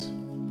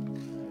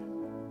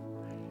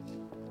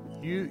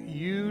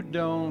You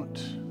don't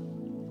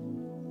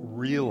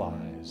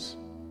realize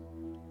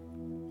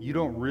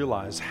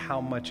how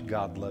much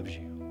God loves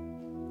you.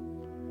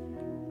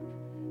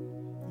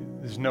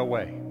 There's no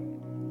way.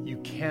 You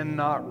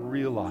cannot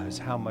realize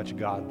how much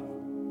God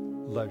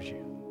loves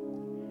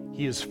you.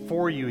 He is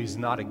for you, He's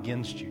not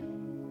against you.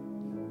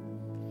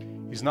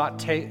 He's not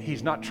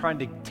trying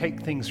to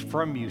take things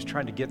from you, He's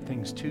trying to get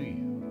things to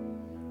you.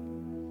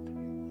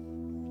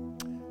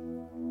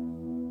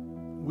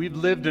 We've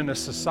lived in a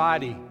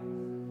society,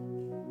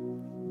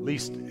 at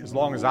least as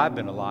long as I've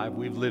been alive,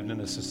 we've lived in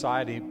a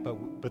society,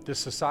 but this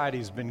society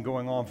has been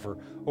going on for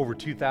over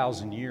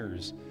 2,000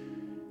 years.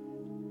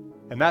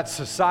 And that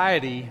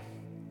society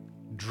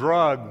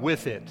drug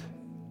with it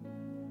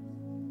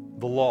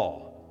the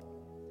law.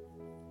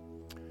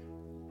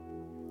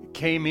 It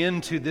came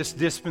into this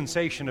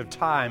dispensation of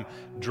time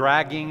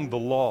dragging the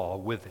law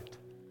with it.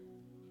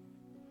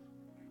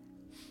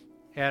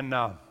 And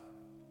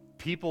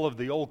people of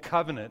the Old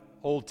Covenant,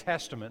 Old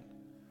Testament,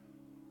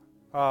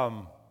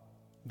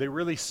 they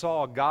really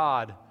saw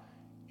God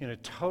in a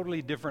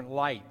totally different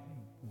light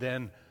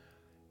than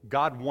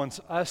God wants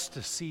us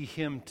to see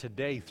Him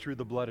today through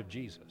the blood of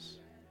Jesus.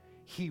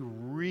 He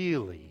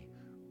really,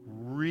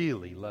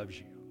 really loves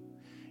you.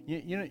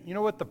 You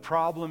know what the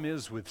problem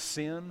is with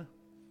sin?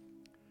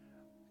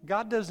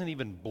 God doesn't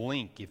even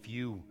blink if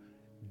you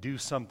do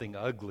something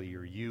ugly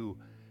or you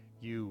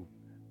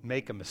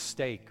make a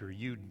mistake or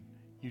you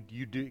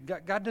do.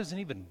 God doesn't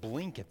even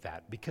blink at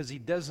that because He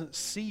doesn't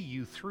see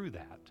you through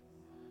that.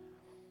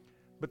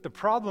 But the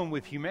problem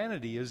with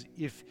humanity is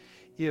if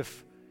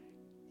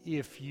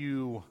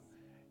you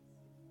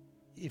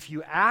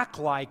act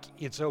like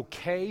it's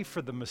okay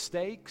for the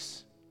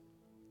mistakes,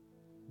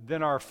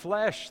 then our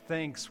flesh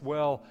thinks,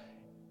 well,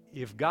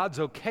 if God's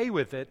okay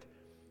with it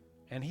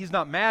and He's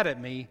not mad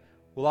at me,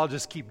 well, I'll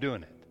just keep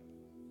doing it.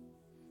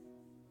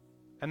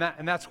 And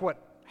that's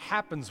what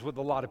happens with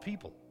a lot of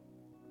people.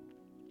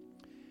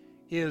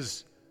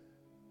 Is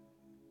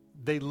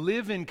they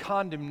live in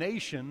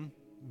condemnation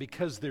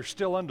because they're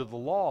still under the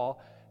law,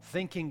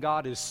 thinking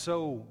God is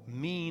so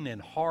mean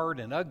and hard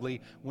and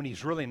ugly when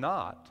He's really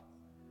not.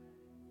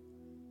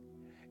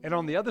 And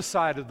on the other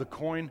side of the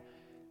coin,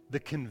 the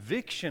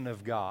conviction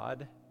of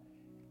God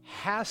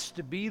has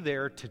to be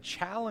there to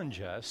challenge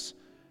us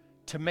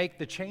to make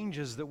the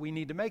changes that we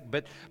need to make.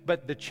 But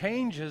the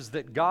changes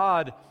that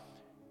God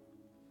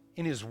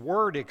in His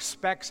Word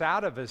expects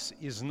out of us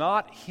is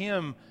not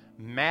Him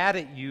mad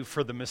at you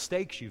for the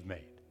mistakes you've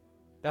made.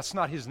 That's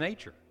not His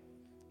nature.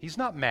 He's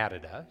not mad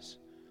at us.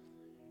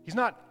 He's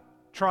not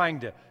trying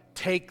to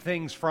take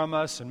things from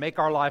us and make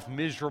our life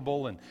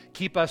miserable and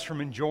keep us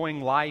from enjoying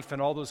life and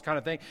all those kind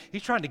of things.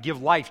 He's trying to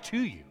give life to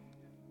you.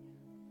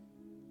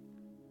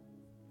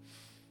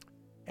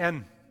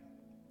 And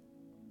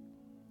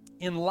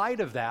in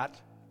light of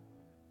that,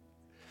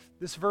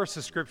 this verse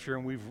of Scripture,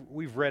 and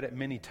we've read it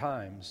many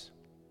times,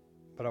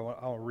 but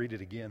I'll read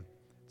it again.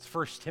 It's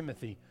 1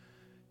 Timothy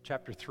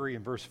chapter 3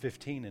 and verse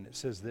 15, and it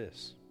says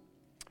this.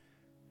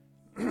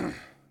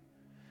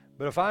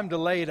 But if I'm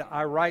delayed,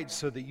 I write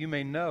so that you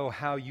may know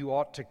how you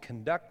ought to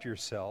conduct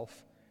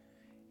yourself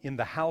in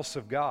the house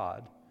of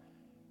God,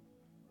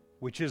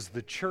 which is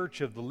the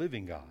church of the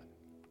living God,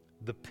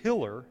 the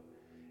pillar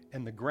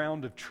and the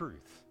ground of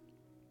truth.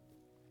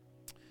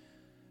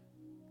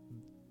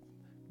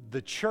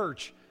 The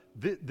church,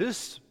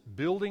 this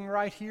building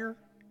right here,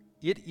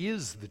 it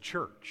is the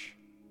church.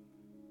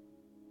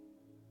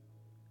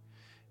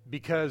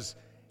 Because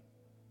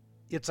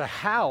it's a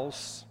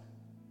house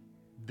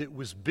that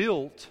was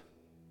built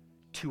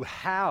to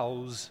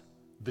house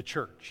the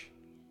church.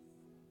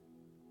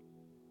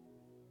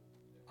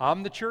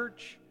 I'm the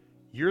church,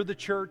 you're the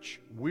church,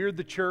 we're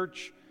the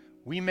church.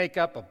 We make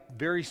up a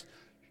very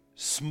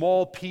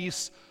small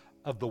piece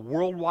of the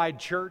worldwide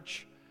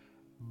church,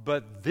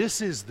 but this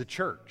is the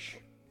church.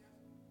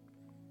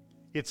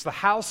 It's the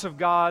house of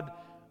God,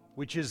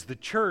 which is the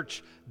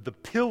church, the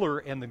pillar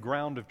and the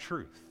ground of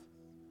truth.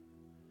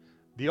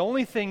 The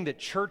only thing that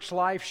church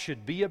life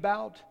should be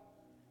about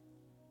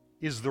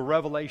is the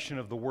revelation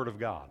of the Word of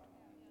God.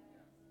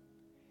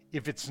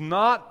 If it's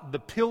not the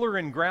pillar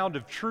and ground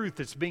of truth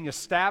that's being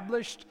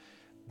established,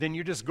 then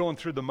you're just going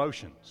through the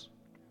motions.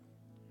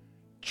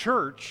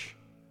 Church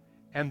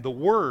and the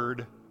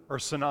Word are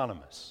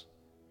synonymous.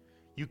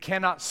 You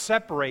cannot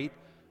separate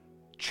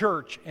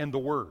church and the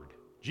Word.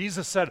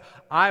 Jesus said,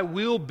 I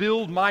will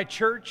build my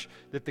church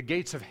that the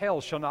gates of hell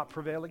shall not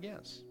prevail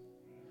against.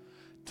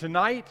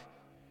 Tonight,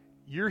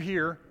 you're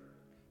here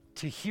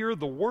to hear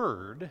the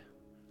Word,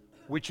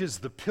 which is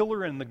the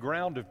pillar and the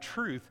ground of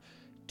truth,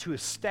 to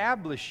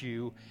establish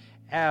you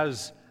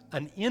as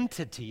an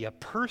entity, a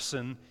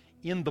person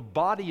in the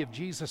body of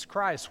Jesus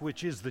Christ,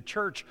 which is the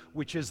church,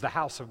 which is the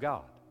house of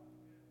God.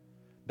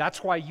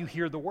 That's why you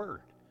hear the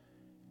Word.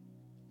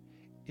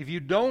 If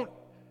you don't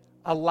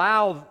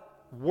allow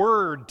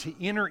Word to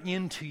enter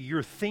into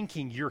your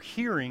thinking, your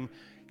hearing,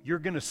 you're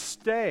going to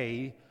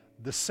stay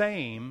the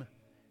same,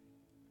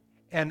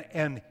 And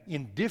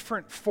in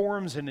different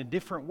forms and in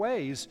different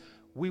ways,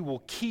 we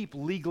will keep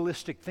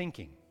legalistic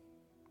thinking.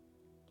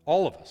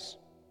 All of us,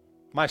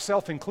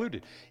 myself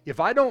included. If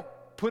I don't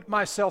put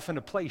myself in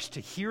a place to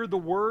hear the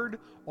Word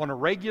on a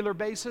regular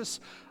basis,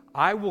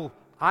 I will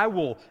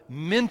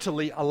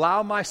mentally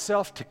allow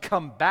myself to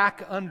come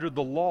back under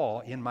the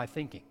law in my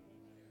thinking.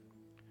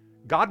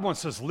 God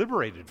wants us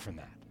liberated from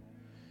that.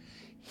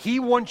 He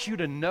wants you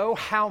to know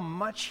how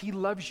much He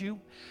loves you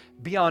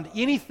beyond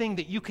anything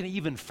that you can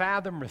even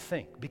fathom or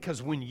think.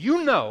 Because when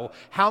you know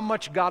how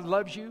much God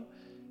loves you,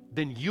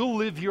 then you'll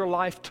live your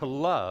life to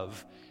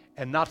love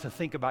and not to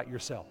think about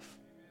yourself.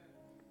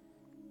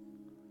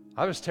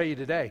 I just tell you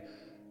today,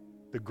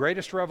 the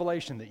greatest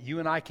revelation that you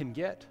and I can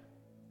get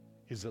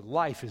is that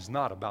life is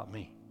not about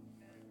me.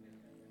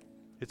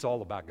 It's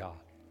all about God.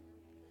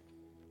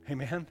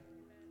 Amen?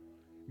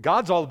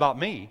 God's all about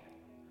me,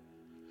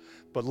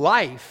 but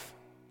life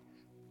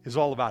is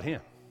all about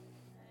Him.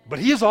 But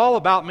He is all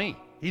about me.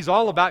 He's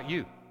all about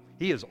you.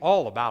 He is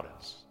all about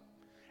us.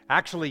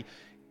 Actually,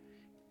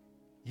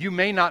 you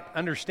may not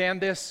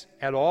understand this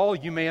at all.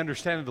 You may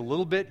understand it a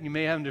little bit. You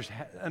may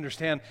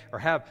understand or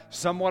have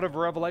somewhat of a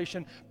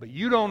revelation, but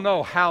you don't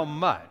know how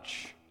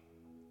much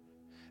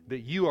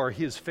that you are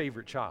His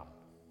favorite child.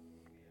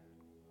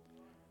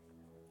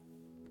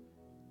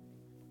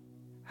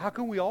 How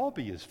can we all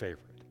be His favorite?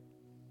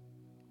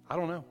 I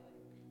don't know,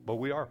 but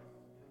we are.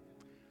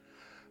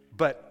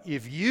 But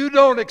if you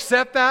don't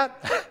accept that,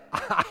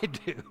 I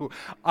do.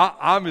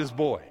 I'm His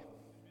boy.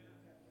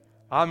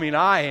 I mean,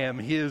 I am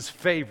His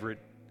favorite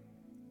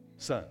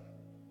son.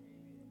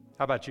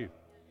 How about you?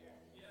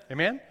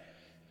 Amen?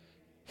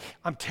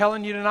 I'm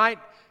telling you tonight,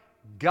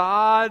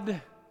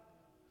 God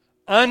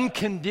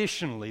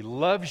unconditionally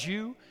loves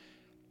you,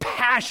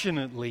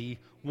 passionately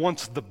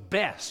wants the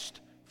best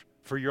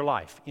for your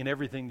life in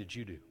everything that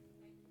you do.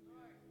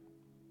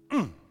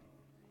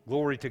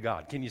 Glory to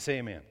God. Can you say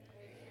amen?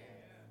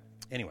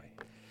 Anyway,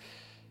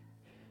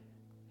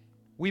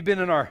 we've been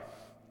in our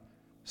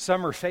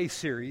summer faith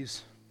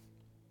series,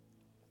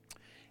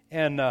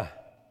 and I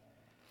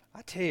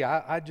tell you,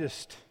 I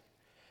just,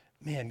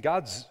 man,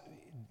 God's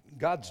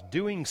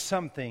doing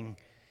something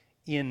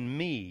in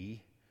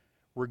me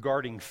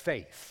regarding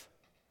faith.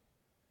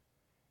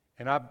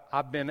 And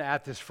I've been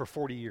at this for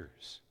 40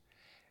 years.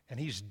 And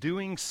He's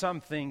doing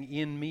something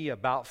in me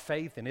about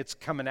faith, and it's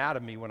coming out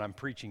of me when I'm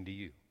preaching to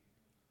you.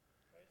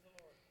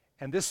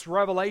 And this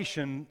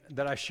revelation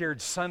that I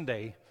shared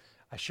Sunday,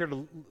 I've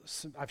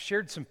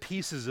shared some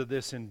pieces of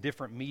this in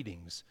different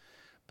meetings.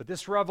 But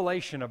this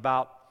revelation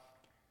about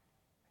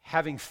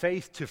having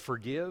faith to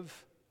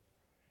forgive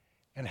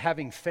and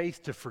having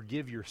faith to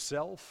forgive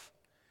yourself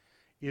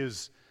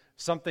is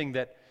something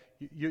that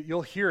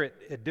you'll hear it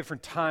at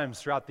different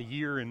times throughout the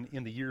year and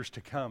in the years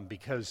to come,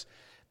 because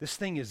this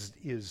thing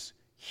is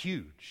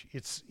huge.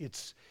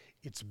 It's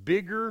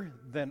bigger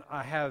than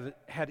I have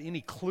had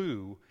any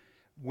clue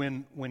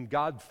when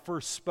God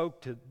first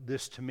spoke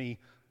this to me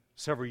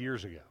several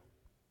years ago.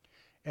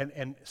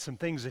 And some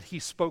things that He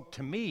spoke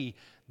to me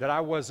that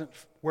I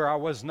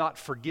was not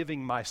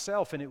forgiving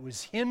myself, and it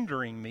was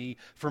hindering me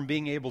from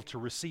being able to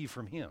receive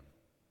from Him.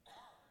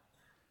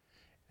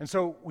 And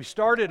so we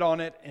started on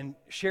it and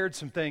shared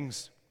some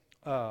things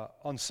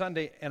on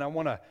Sunday, and I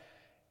want to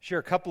share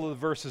a couple of the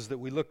verses that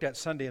we looked at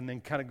Sunday and then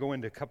kind of go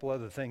into a couple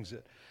other things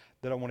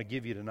that I want to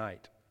give you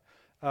tonight.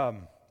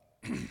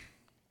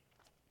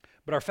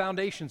 But our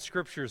foundation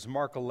scripture is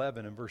Mark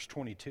 11 and verse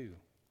 22.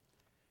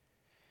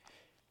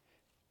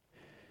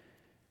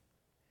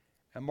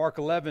 And Mark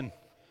 11,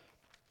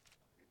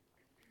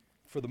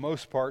 for the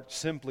most part,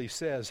 simply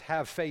says,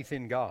 have faith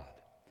in God,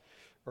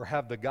 or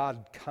have the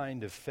God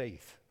kind of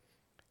faith.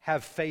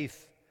 Have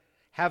faith,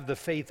 have the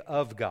faith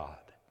of God.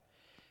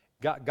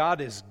 God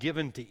has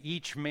given to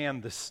each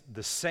man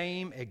the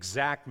same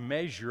exact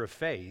measure of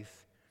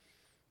faith,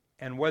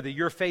 and whether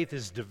your faith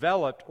is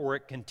developed or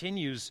it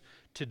continues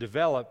to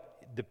develop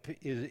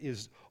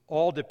is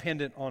all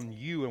dependent on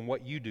you and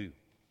what you do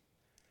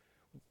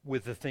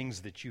with the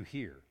things that you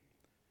hear.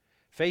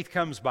 Faith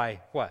comes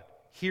by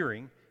what?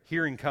 Hearing.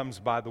 Hearing comes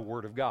by the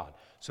Word of God.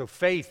 So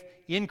faith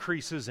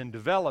increases and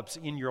develops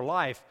in your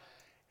life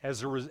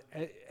as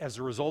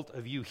a result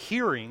of you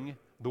hearing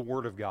the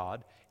Word of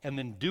God and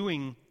then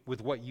doing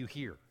with what you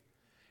hear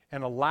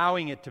and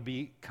allowing it to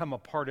become a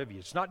part of you.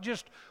 It's not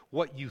just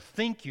what you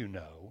think you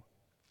know,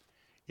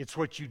 it's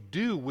what you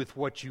do with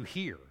what you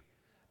hear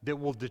that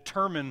will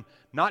determine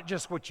not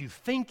just what you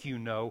think you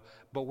know,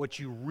 but what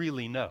you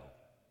really know.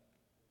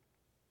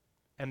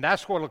 And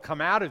that's what will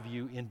come out of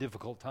you in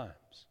difficult times.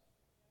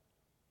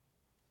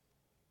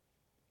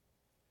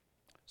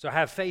 So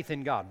have faith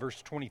in God.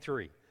 Verse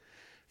 23.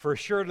 For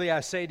assuredly I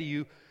say to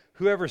you,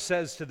 whoever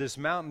says to this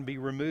mountain, be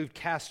removed,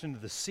 cast into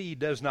the sea,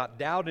 does not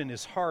doubt in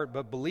his heart,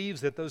 but believes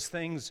that those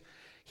things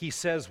he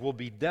says will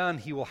be done,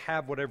 he will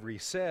have whatever he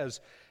says.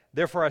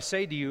 Therefore I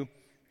say to you,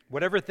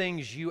 whatever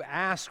things you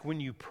ask when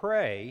you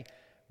pray,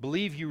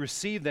 believe you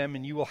receive them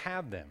and you will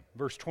have them.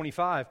 Verse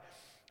 25.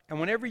 And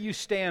whenever you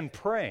stand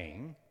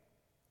praying,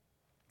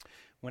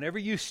 Whenever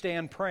you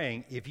stand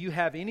praying, if you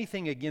have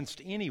anything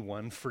against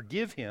anyone,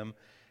 forgive him,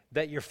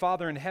 that your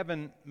Father in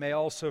heaven may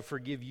also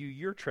forgive you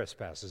your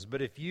trespasses.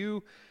 But if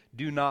you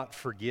do not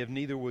forgive,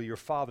 neither will your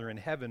Father in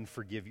heaven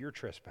forgive your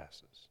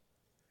trespasses.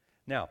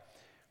 Now,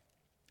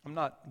 I'm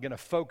not going to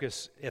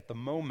focus at the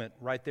moment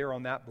right there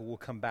on that, but we'll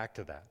come back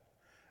to that.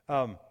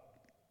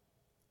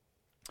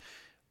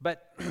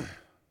 But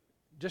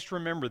just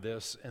remember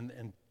this,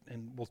 and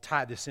we'll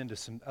tie this into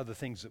some other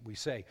things that we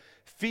say.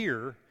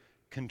 Fear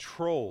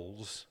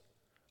controls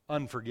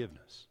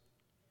unforgiveness.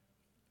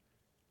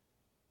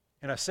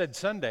 And I said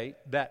Sunday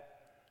that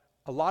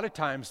a lot of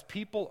times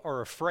people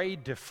are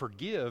afraid to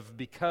forgive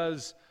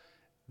because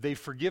they've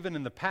forgiven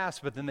in the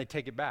past, but then they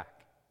take it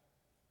back.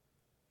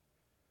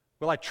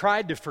 Well, I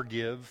tried to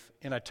forgive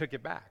and I took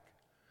it back.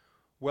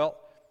 Well,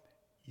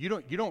 you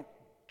don't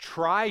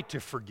try to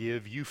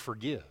forgive, you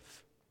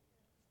forgive.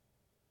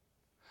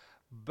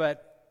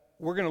 But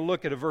we're going to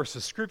look at a verse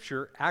of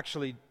Scripture.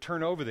 Actually,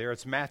 turn over there.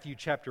 It's Matthew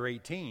chapter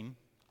 18.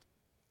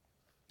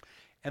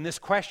 And this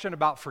question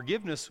about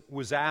forgiveness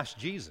was asked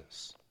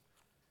Jesus.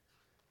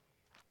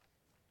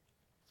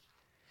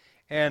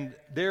 And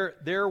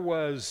there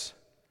was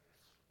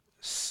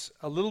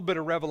a little bit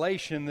of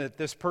revelation that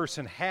this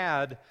person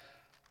had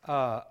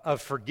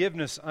of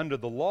forgiveness under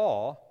the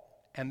law.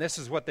 And this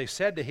is what they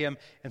said to him.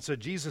 And so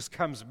Jesus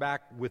comes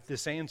back with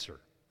this answer.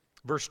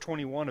 Verse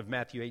 21 of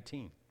Matthew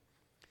 18.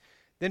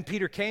 Then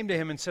Peter came to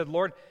him and said,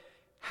 Lord,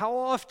 how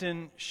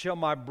often shall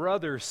my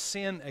brother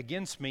sin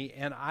against me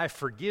and I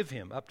forgive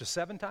him? Up to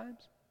 7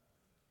 times?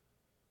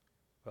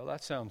 Well,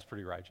 that sounds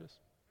pretty righteous,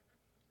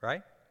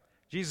 right?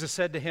 Jesus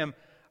said to him,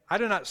 I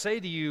do not say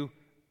to you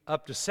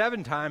up to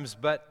 7 times,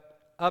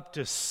 but up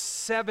to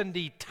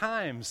 70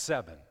 times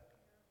 7.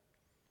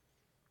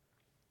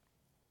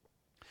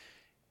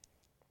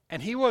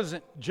 And he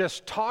wasn't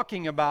just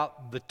talking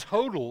about the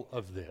total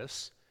of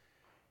this.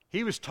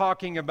 He was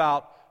talking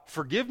about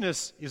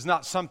forgiveness is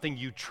not something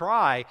you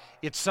try,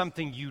 it's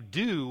something you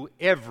do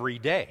every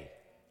day.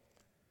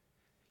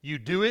 You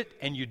do it,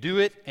 and you do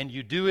it, and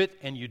you do it,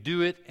 and you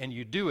do it, and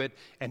you do it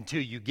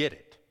until you get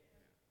it.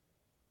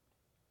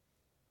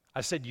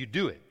 I said you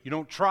do it. You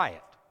don't try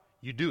it.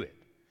 You do it.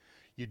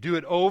 You do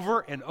it over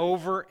and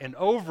over and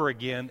over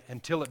again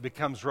until it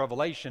becomes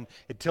revelation,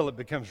 until it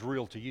becomes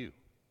real to you.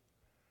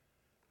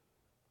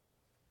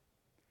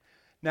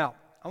 Now,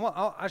 I'm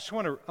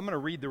going to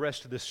read the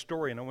rest of this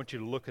story, and I want you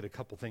to look at a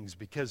couple things,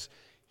 because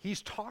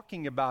he's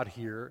talking about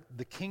here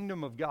the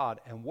kingdom of God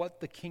and what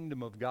the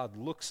kingdom of God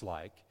looks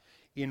like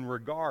in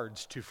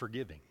regards to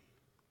forgiving.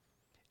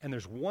 And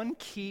there's one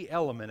key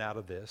element out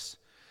of this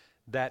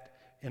that,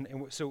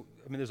 so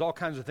there's all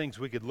kinds of things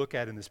we could look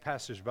at in this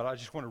passage, but I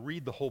just want to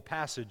read the whole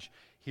passage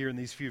here in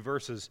these few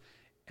verses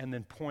and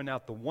then point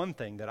out the one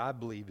thing that I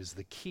believe is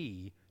the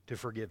key to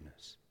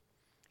forgiveness.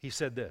 He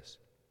said this.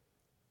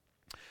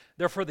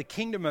 Therefore, the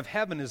kingdom of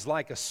heaven is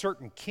like a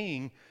certain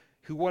king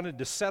who wanted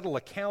to settle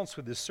accounts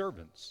with his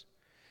servants.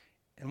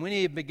 And when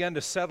he had begun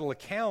to settle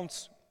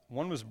accounts,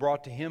 one was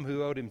brought to him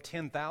who owed him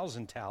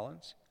 10,000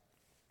 talents.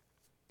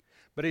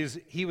 But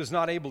he was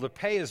not able to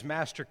pay. His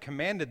master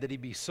commanded that he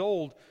be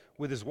sold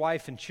with his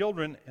wife and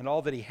children and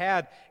all that he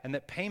had, and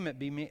that payment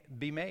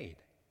be made.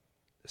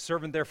 The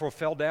servant therefore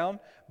fell down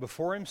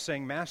before him,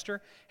 saying,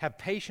 Master, have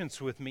patience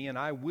with me, and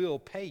I will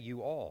pay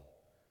you all.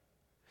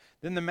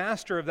 Then the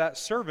master of that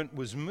servant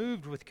was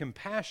moved with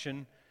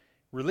compassion,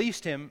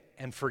 released him,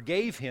 and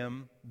forgave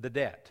him the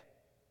debt.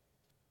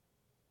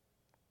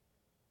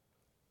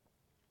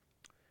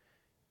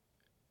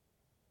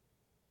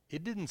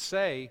 It didn't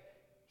say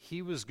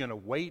he was going to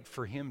wait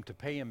for him to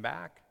pay him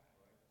back.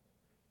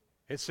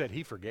 It said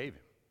he forgave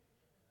him.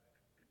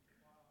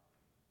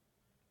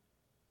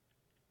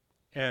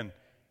 And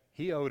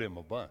he owed him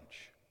a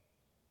bunch.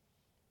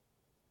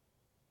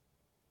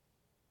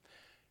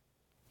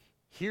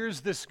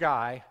 Here's this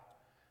guy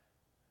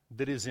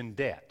that is in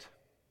debt.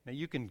 Now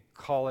you can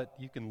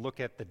look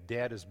at the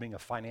debt as being a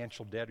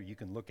financial debt, or you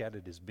can look at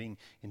it as being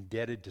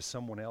indebted to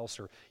someone else,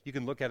 or you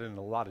can look at it in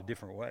a lot of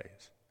different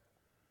ways.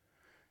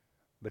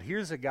 But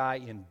here's a guy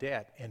in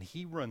debt, and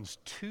he runs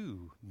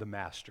to the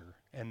master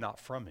and not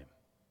from him.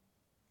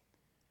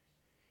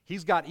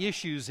 He's got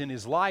issues in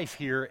his life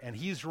here, and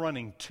he's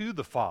running to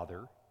the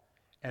Father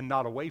and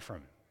not away from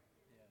him.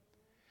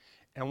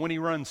 And when he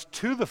runs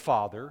to the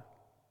Father,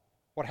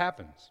 what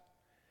happens?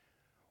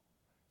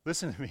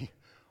 Listen to me.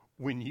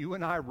 When you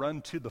and I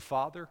run to the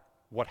Father,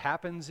 what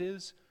happens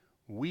is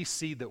we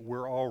see that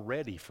we're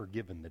already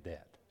forgiven the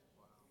debt.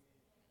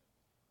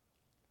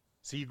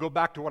 So you go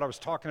back to what I was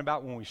talking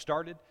about when we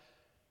started.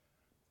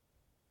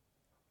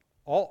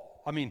 All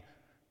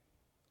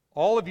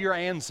of your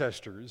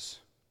ancestors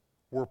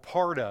were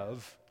part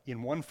of,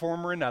 in one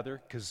form or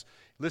another, because,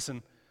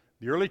 listen,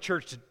 the early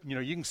church,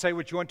 you can say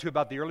what you want to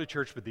about the early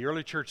church, but the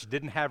early church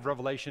didn't have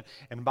revelation.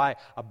 And by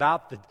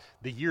about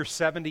the year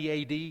 70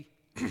 A.D.,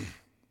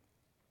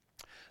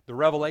 the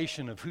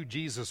revelation of who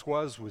Jesus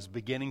was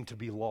beginning to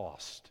be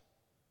lost.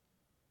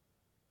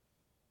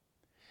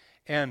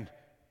 And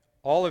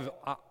all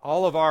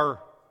of our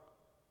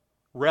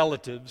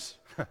relatives,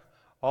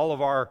 all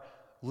of our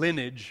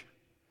lineage,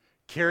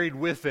 carried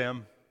with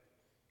them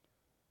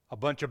a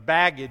bunch of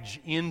baggage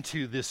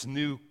into this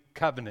new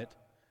covenant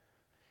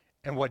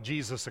and what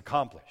Jesus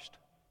accomplished.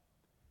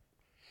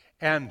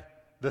 And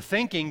the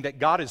thinking that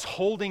God is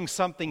holding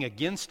something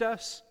against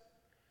us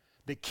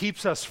that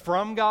keeps us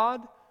from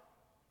God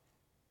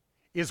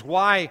is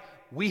why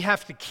we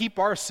have to keep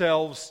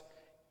ourselves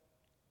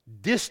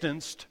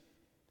distanced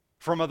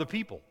from other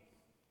people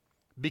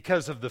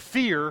because of the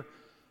fear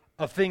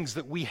of things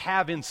that we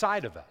have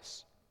inside of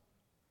us.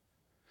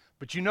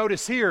 But you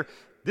notice here,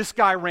 this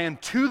guy ran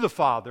to the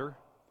Father,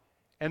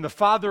 and the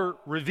Father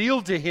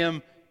revealed to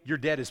him, your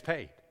debt is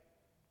paid.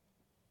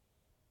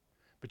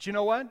 But you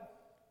know what?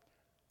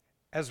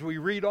 As we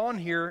read on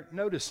here,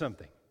 notice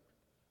something.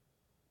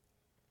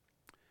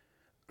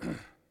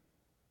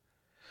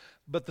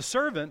 But the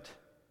servant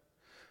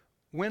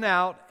went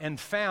out and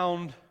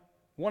found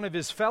one of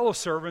his fellow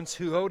servants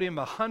who owed him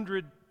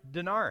 100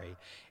 denarii.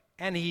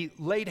 And he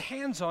laid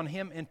hands on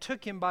him and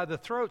took him by the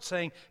throat,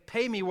 saying,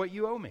 pay me what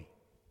you owe me.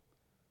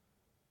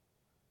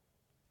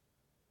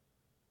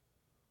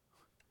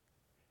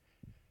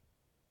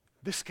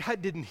 This guy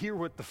didn't hear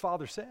what the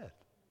Father said,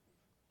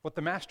 what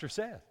the Master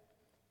said.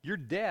 Your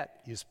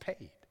debt is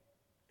paid.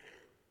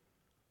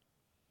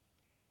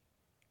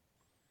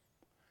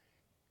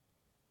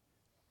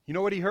 You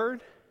know what he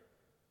heard?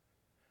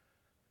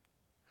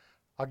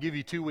 I'll give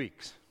you 2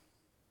 weeks.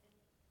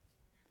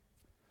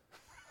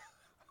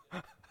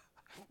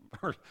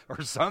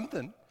 or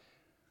something.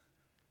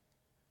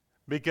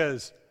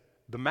 Because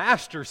the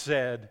Master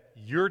said,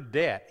 your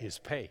debt is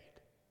paid.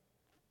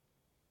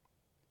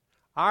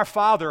 Our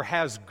Father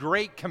has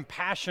great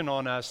compassion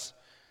on us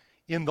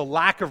in the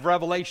lack of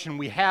revelation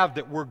we have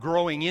that we're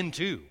growing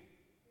into.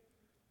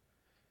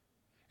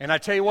 And I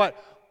tell you what,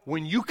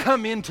 when you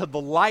come into the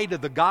light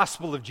of the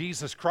gospel of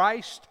Jesus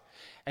Christ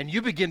and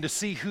you begin to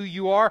see who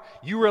you are,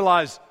 you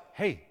realize,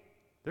 hey,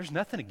 there's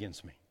nothing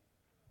against me.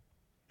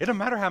 It doesn't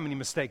matter how many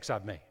mistakes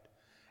I've made.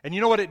 And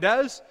you know what it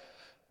does?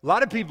 A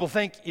lot of people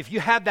think if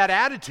you have that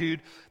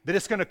attitude that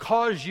it's going to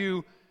cause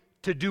you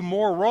to do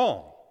more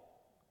wrong.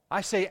 I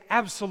say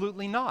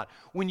absolutely not.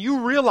 When you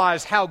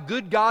realize how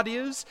good God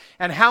is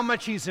and how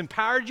much He's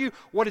empowered you,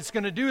 what it's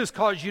going to do is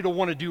cause you to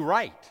want to do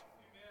right. Amen.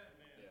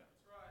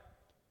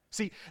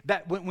 See,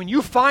 that when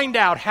you find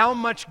out how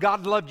much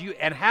God loved you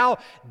and how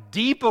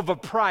deep of a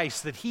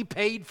price that He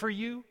paid for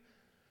you,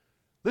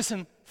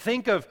 listen,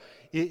 think of,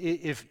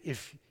 if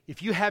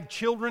you have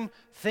children,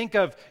 think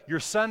of your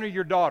son or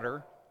your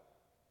daughter,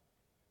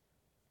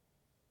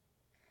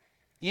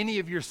 any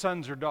of your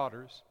sons or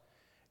daughters,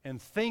 and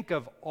think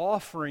of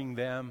offering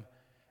them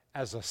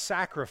as a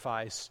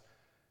sacrifice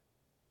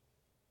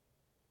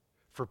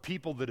for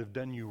people that have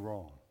done you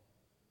wrong.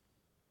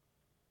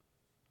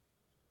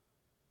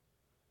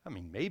 I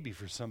mean, maybe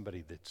for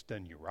somebody that's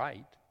done you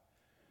right.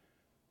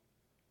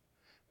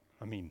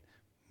 I mean,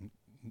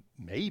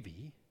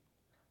 maybe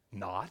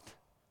not.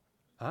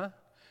 Huh?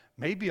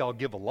 Maybe I'll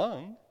give a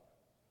lung.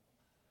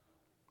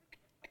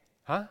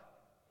 Huh?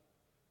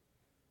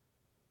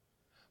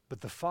 But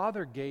the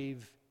Father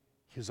gave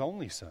His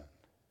only Son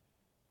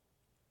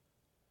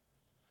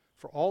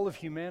for all of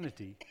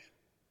humanity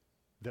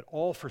that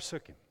all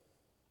forsook Him.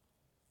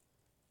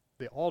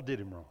 They all did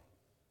Him wrong.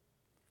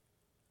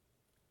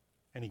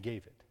 And He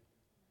gave it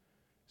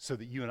so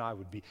that you and I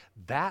would be.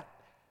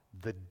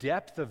 The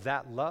depth of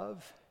that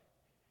love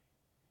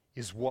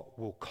is what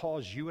will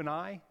cause you and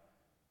I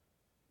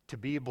to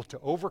be able to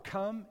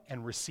overcome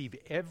and receive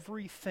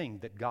everything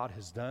that God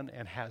has done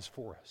and has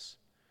for us.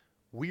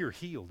 We are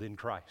healed in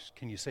Christ.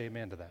 Can you say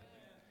amen to that?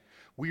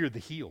 We are the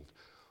healed.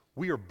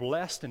 We are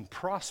blessed and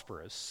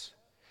prosperous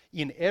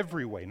in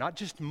every way, not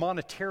just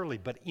monetarily,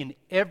 but in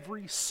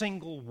every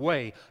single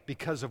way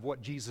because of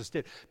what Jesus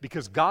did.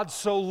 Because God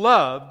so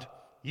loved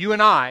you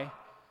and I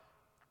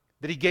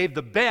that He gave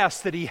the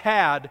best that He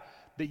had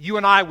that you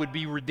and I would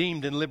be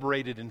redeemed and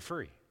liberated and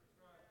free.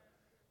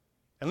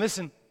 And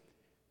listen,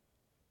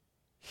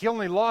 He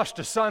only lost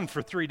a son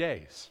for 3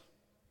 days.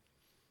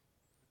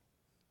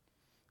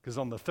 Because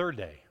on the third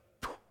day,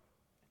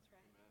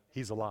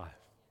 He's alive.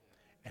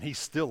 And He's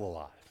still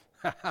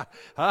alive.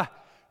 Huh?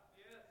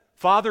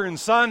 Father and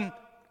Son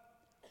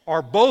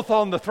are both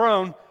on the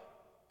throne.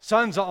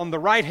 Son's on the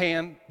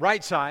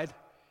right side,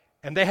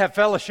 and they have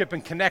fellowship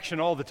and connection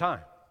all the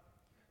time.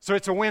 So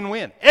it's a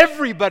win-win.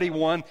 Everybody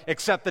won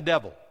except the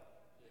devil.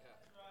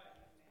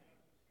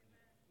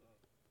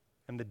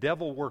 And the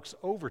devil works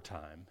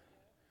overtime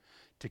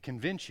to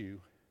convince you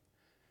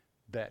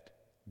that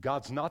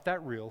God's not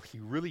that real. He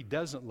really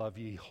doesn't love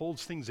you. He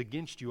holds things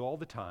against you all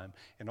the time.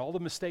 And all the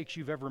mistakes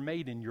you've ever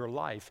made in your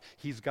life,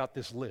 He's got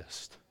this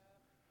list.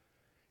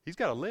 He's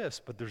got a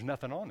list, but there's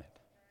nothing on it.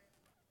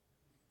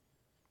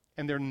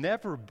 And there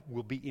never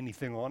will be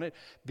anything on it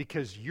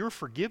because you're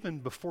forgiven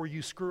before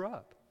you screw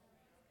up.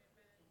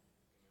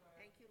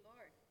 Thank you,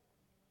 Lord.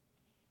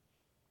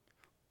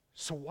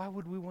 So why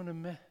would we want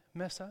to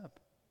mess up?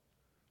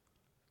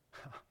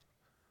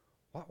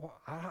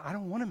 I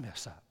don't want to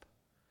mess up.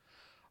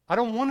 I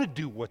don't want to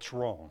do what's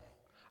wrong.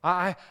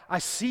 I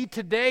see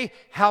today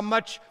how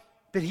much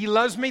that He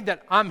loves me,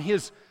 that I'm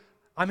His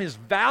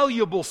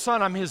valuable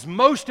son. I'm His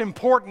most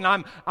important.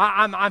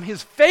 I'm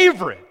His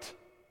favorite.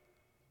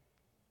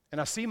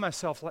 And I see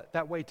myself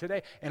that way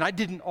today. And I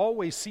didn't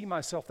always see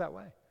myself that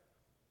way.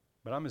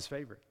 But I'm His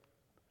favorite.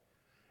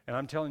 And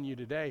I'm telling you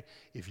today,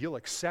 if you'll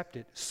accept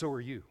it, so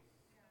are you.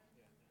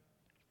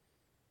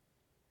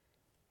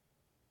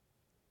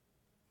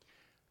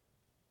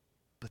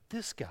 But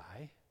this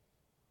guy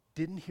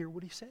didn't hear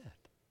what He said.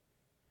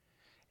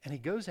 And he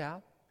goes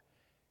out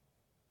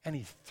and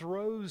he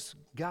throws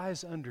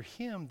guys under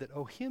him that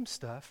owe him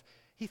stuff,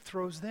 he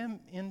throws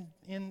them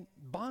in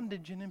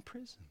bondage and in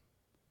prison.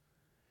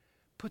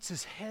 Puts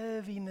this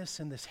heaviness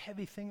and this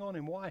heavy thing on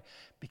him. Why?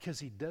 Because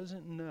he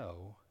doesn't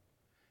know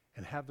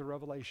and have the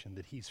revelation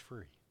that he's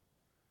free.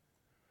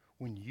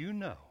 When you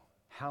know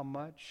how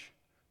much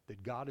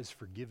that God has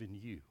forgiven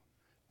you,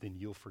 then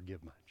you'll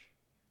forgive much.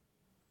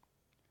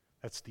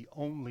 That's the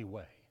only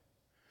way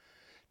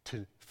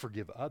to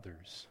forgive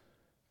others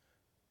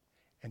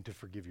and to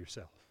forgive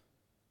yourself.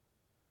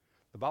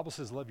 The Bible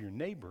says love your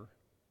neighbor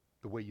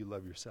the way you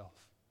love yourself.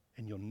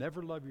 And you'll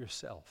never love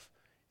yourself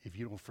if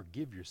you don't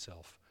forgive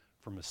yourself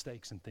for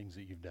mistakes and things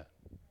that you've done.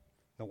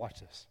 Now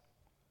watch this.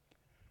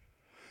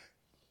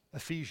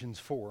 Ephesians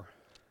 4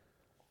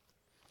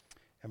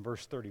 and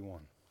verse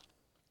 31.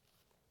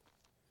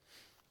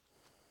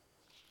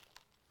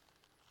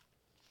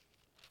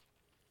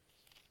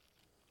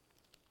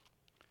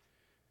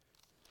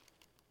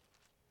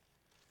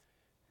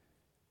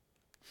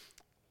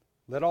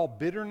 Let all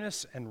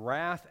bitterness and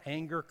wrath,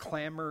 anger,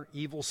 clamor,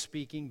 evil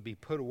speaking be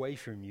put away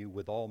from you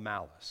with all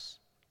malice.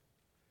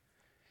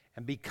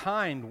 And be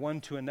kind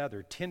one to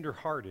another,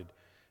 tender-hearted,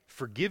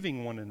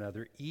 forgiving one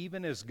another,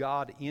 even as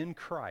God in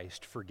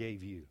Christ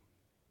forgave you.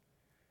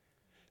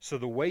 So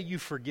the way you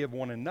forgive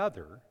one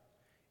another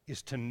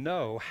is to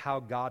know how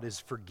God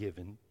has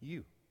forgiven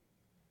you.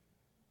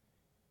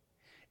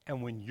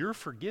 And when you're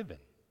forgiven,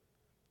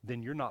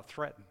 then you're not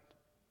threatened.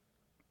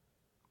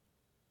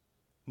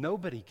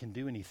 Nobody can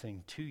do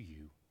anything to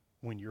you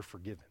when you're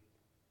forgiven.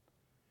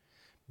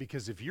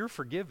 Because if you're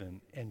forgiven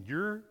and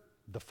you're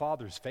the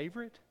Father's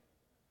favorite,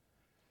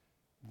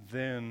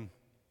 then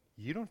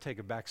you don't take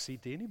a back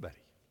seat to anybody.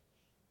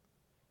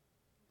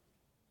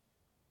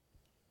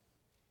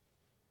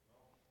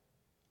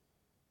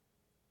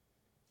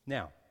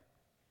 Now,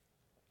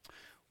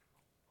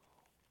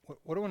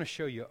 what I want to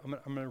show you, I'm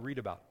going to read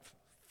about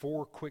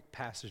 4 quick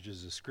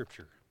passages of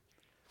Scripture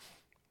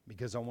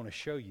because I want to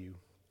show you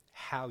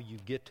how you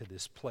get to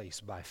this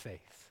place by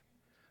faith.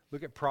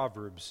 Look at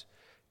Proverbs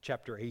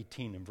chapter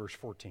 18 and verse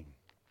 14.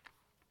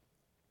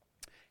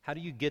 How do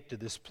you get to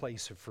this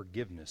place of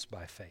forgiveness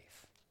by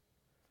faith?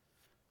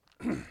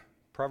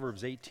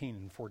 Proverbs 18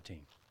 and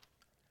 14.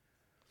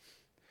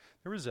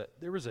 There was a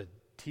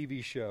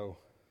TV show.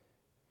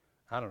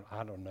 I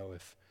don't know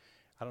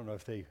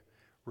if they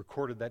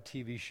recorded that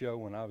TV show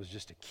when I was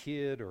just a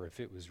kid or if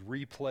it was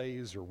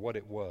replays or what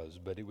it was,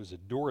 but it was a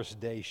Doris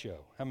Day show.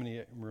 How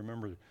many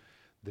remember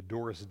the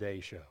Doris Day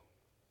show?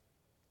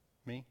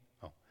 Me?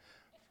 Oh,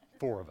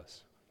 4 of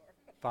us,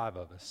 5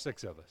 of us,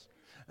 6 of us.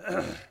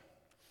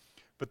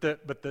 But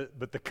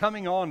the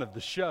coming on of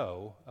the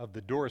show, of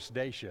the Doris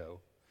Day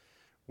show,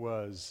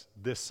 was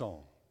this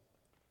song.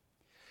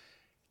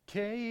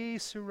 Que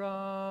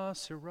sera,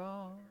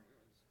 sera,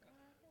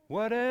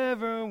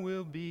 whatever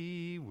will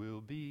be, will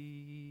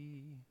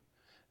be.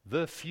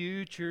 The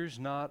future's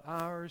not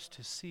ours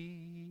to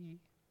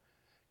see.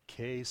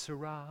 Que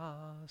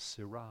sera,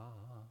 sera.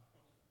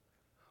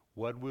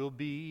 What will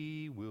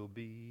be, will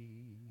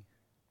be.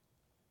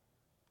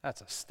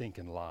 That's a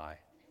stinking lie.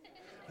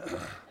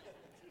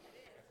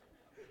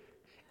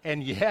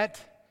 And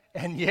yet,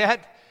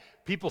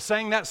 people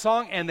sang that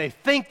song and they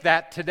think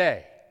that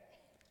today.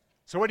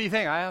 So what do you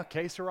think?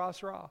 Que sera,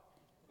 sera.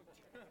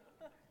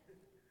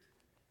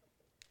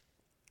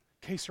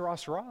 Que sera,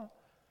 sera.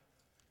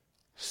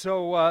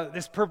 So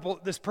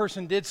this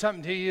person did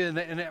something to you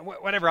and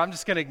whatever, I'm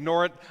just going to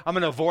ignore it. I'm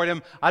going to avoid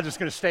him. I'm just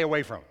going to stay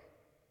away from him.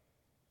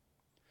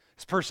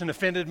 This person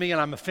offended me and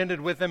I'm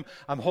offended with him.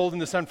 I'm holding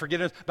this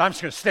unforgiveness, but I'm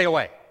just going to stay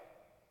away.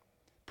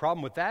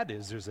 Problem with that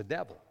is there's a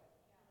devil.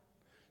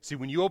 See,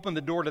 when you open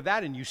the door to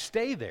that and you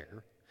stay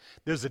there,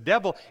 there's a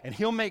devil and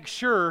he'll make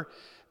sure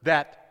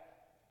that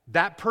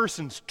that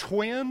person's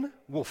twin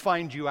will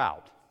find you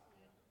out.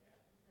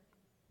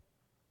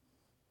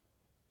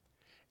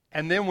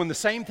 And then when the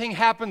same thing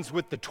happens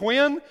with the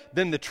twin,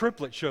 then the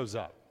triplet shows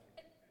up.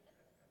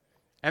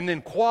 And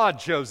then quad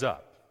shows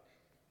up.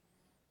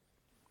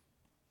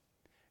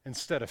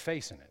 Instead of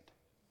facing it.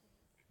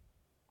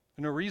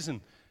 There's no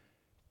reason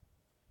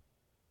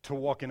to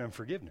walk in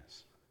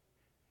unforgiveness.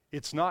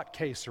 It's not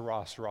que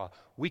sera, sera.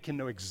 We can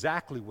know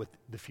exactly what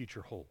the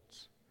future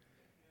holds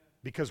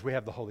because we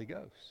have the Holy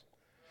Ghost.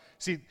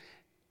 See,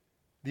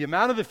 the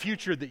amount of the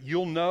future that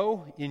you'll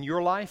know in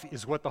your life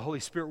is what the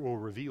Holy Spirit will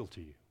reveal to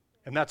you.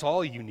 And that's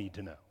all you need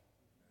to know.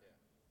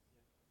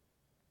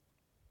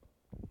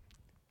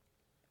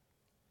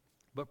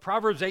 But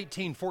Proverbs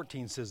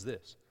 18:14 says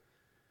this.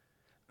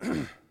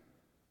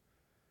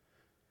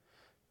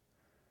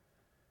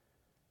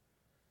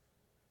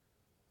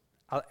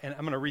 And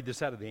I'm going to read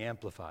this out of the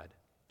Amplified.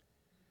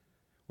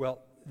 Well,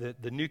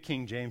 the New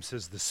King James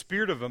says, the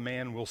spirit of a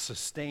man will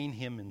sustain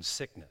him in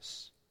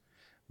sickness.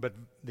 But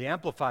the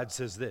Amplified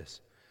says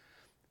this,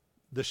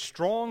 the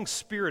strong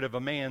spirit of a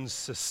man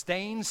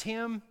sustains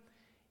him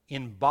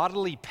in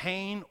bodily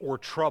pain or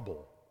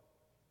trouble.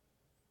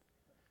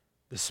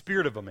 The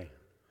spirit of a man.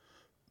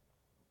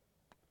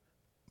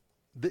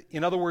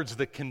 In other words,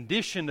 the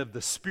condition of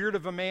the spirit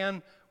of a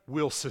man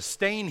will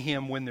sustain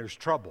him when there's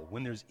trouble,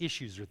 when there's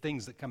issues or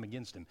things that come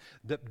against him,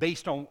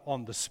 based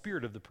on the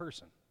spirit of the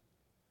person.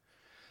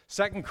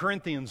 2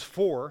 Corinthians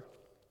 4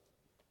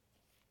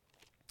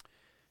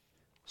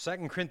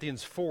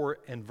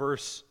 and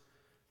verse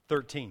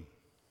 13.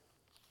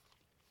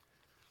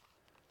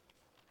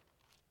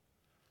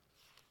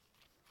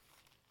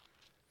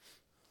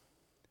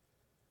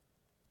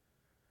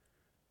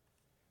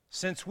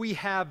 Since we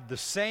have the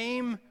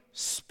same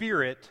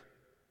spirit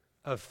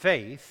of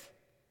faith,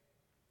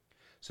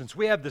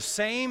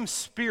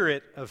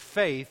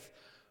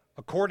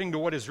 according to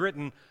what is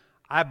written,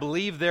 I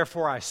believe,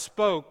 therefore I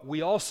spoke,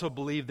 we also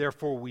believe,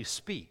 therefore we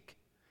speak.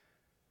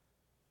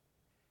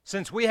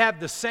 Since we have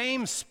the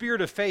same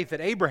spirit of faith that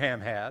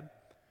Abraham had,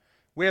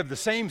 we have the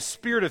same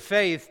spirit of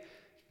faith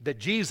that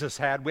Jesus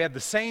had, we have the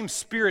same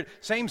spirit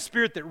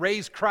that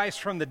raised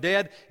Christ from the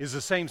dead is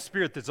the same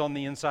spirit that's on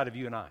the inside of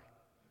you and I.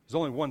 There's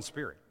only one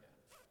spirit.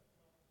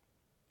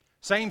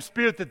 Same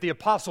spirit that the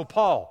Apostle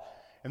Paul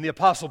and the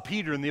Apostle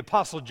Peter and the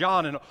Apostle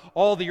John and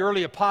all the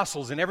early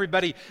apostles and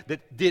everybody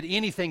that did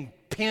anything,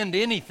 penned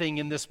anything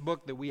in this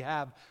book that we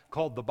have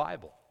called the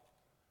Bible.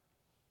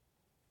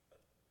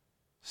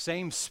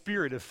 Same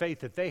spirit of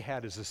faith that they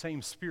had is the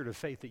same spirit of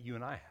faith that you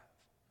and I have.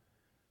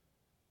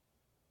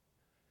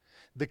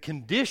 The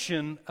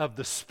condition of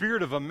the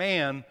spirit of a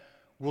man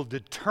will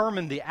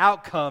determine the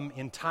outcome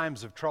in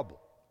times of trouble.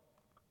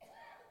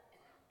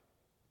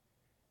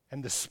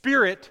 And the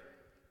spirit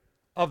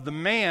of the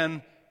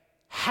man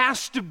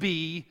has to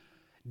be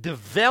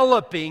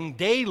developing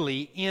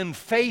daily in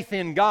faith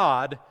in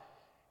God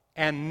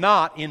and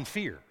not in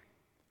fear.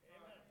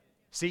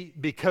 See,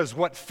 because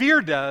what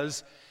fear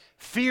does,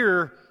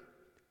 fear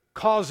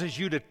causes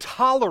you to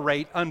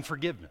tolerate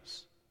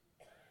unforgiveness.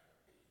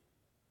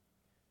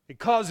 It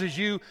causes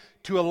you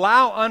to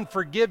allow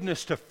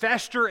unforgiveness to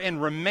fester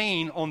and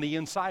remain on the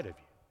inside of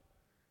you.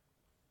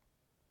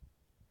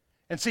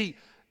 And see,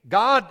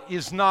 God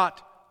is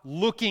not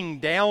looking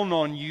down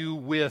on you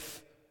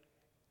with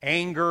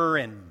anger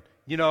and,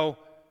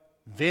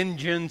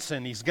 vengeance,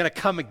 and He's going to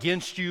come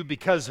against you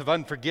because of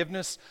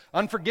unforgiveness.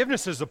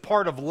 Unforgiveness is a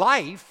part of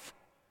life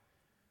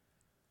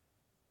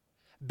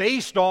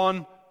based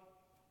on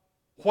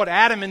what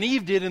Adam and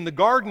Eve did in the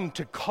garden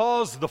to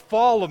cause the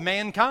fall of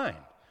mankind.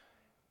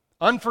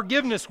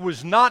 Unforgiveness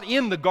was not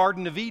in the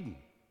Garden of Eden.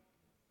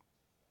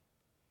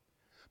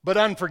 But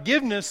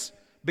unforgiveness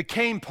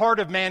became part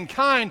of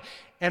mankind,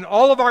 and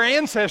all of our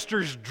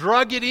ancestors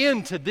drug it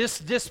into this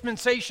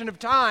dispensation of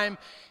time,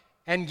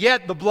 and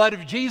yet the blood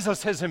of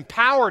Jesus has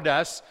empowered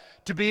us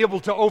to be able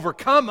to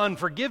overcome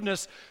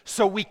unforgiveness,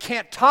 so we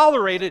can't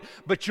tolerate it,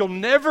 but you'll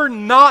never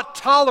not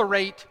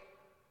tolerate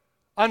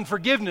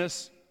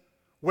unforgiveness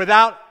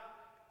without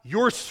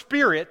your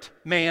spirit,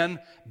 man,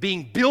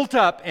 being built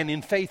up and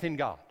in faith in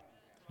God.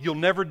 You'll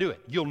never do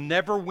it. You'll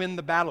never win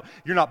the battle.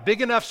 You're not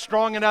big enough,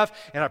 strong enough,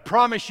 and I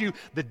promise you,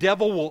 the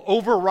devil will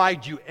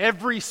override you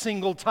every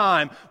single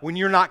time when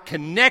you're not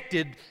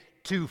connected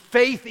to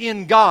faith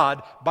in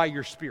God by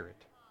your spirit.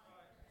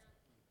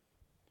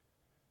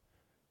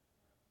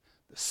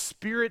 The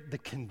spirit, the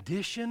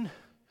condition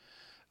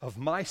of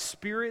my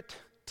spirit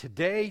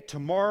today,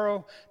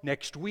 tomorrow,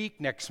 next week,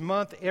 next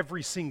month,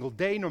 every single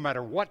day, no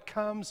matter what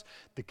comes,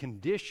 the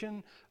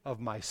condition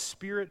of my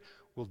spirit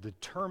will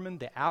determine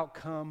the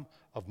outcome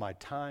of my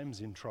times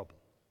in trouble.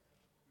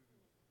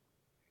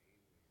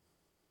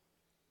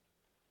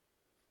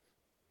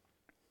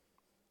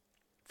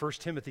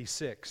 First Timothy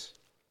 6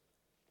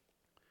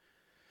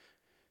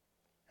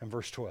 and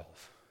verse 12.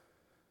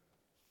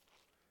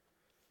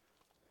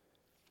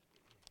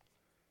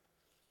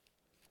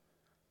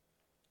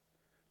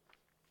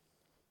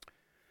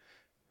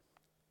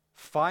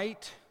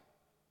 Fight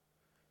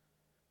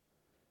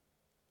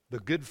the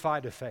good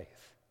fight of faith.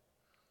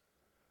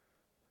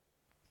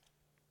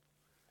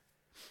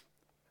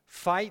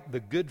 Fight the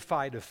good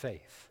fight of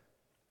faith.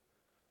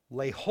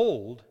 Lay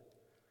hold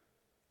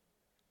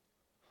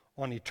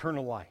on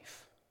eternal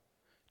life,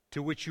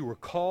 to which you were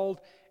called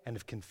and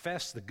have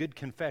confessed the good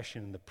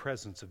confession in the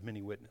presence of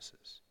many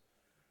witnesses.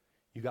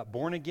 You got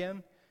born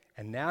again,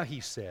 and now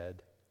he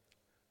said,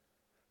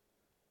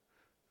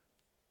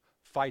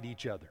 fight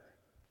each other.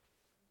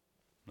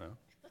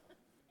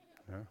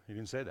 No, he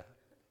didn't say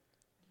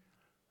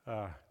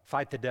that.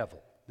 Fight the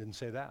devil. Didn't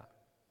say that.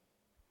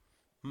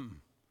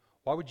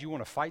 Why would you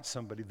want to fight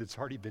somebody that's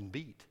already been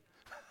beat?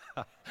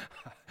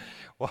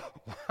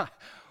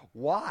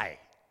 Why?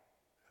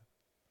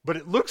 But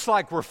it looks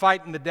like we're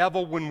fighting the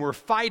devil when we're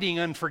fighting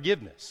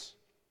unforgiveness.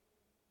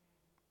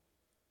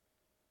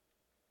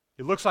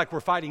 It looks like we're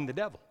fighting the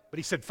devil. But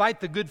he said, fight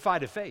the good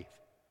fight of faith.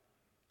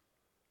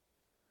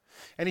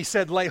 And he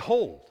said, lay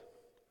hold.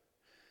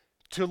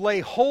 To lay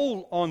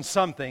hold on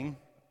something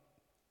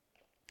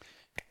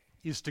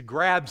is to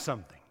grab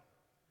something.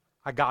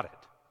 I got it.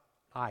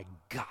 I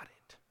got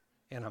it.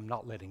 And I'm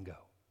not letting go.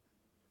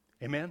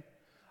 Amen?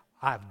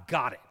 I've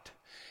got it.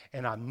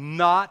 And I'm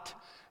not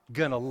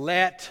going to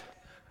let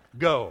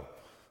go.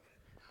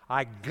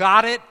 I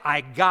got it.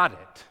 I got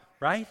it.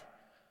 Right?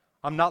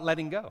 I'm not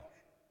letting go.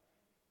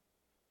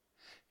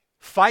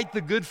 Fight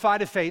the good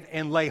fight of faith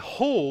and lay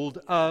hold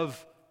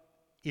of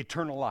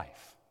eternal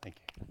life. Thank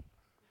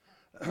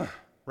you.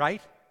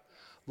 Right?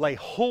 Lay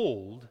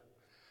hold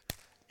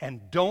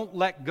and don't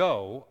let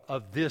go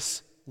of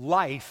this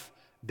life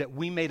that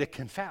we made a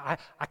confession.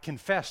 I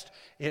confessed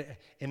in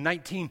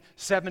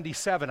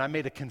 1977, I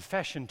made a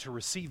confession to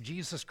receive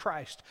Jesus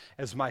Christ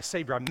as my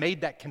Savior. I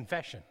made that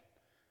confession.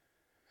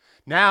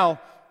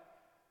 Now,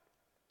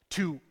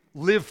 to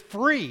live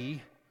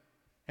free,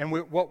 and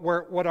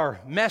what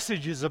our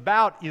message is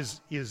about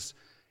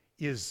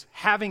is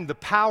having the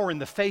power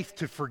and the faith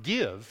to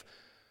forgive.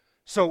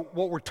 So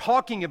what we're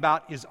talking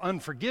about is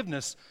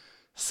unforgiveness.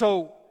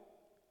 So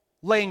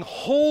laying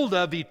hold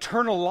of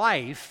eternal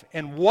life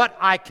and what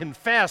I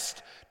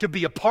confessed to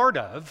be a part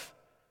of,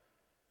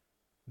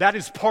 that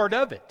is part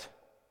of it.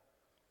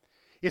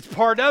 It's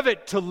part of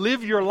it to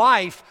live your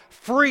life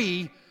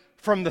free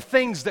from the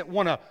things that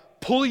want to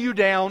pull you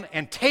down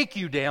and take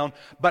you down,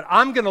 but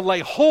I'm going to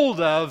lay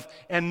hold of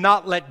and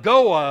not let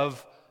go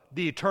of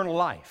the eternal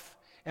life.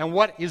 And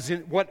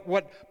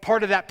what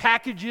part of that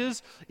package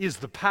is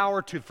the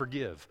power to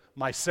forgive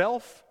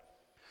myself,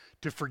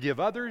 to forgive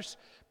others,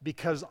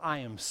 because I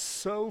am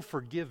so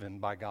forgiven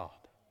by God.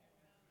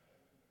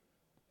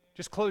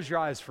 Just close your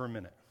eyes for a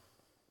minute.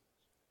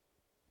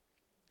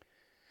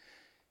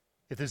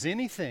 If there's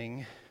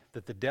anything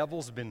that the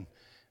devil's been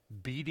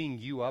beating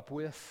you up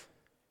with,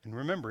 and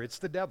remember, it's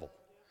the devil.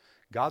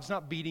 God's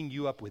not beating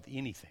you up with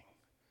anything.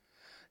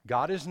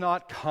 God is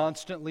not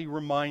constantly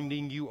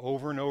reminding you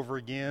over and over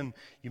again,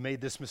 you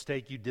made this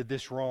mistake, you did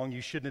this wrong, you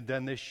shouldn't have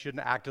done this, you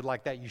shouldn't have acted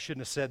like that, you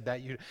shouldn't have said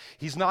that.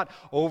 He's not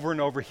over and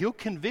over. He'll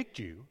convict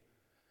you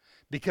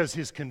because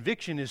his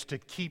conviction is to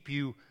keep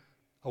you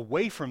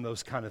away from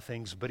those kind of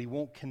things, but he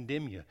won't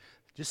condemn you.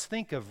 Just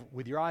think of,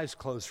 with your eyes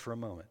closed for a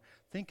moment,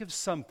 think of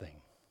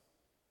something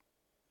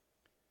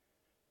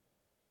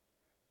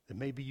that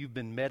maybe you've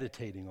been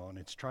meditating on.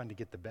 It's trying to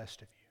get the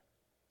best of you.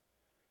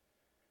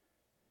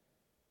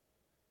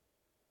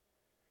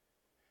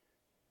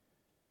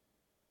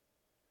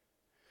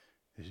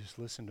 Just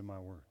listen to my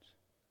words.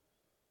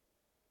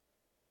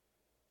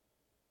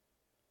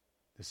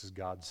 This is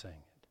God saying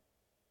it.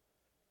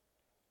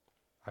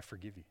 I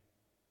forgive you.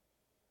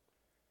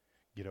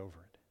 Get over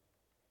it.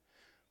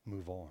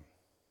 Move on.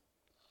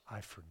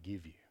 I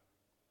forgive you.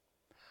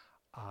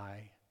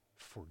 I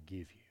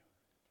forgive you.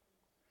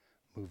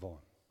 Move on.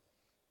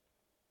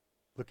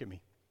 Look at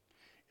me.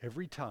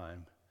 Every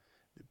time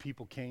that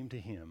people came to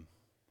him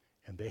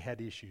and they had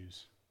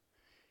issues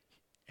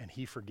and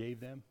he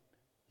forgave them,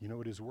 you know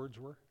what his words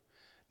were?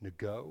 Now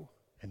go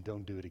and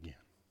don't do it again.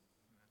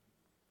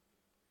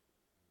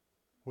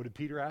 What did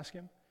Peter ask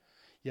him?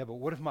 Yeah, but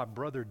what if my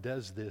brother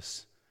does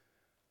this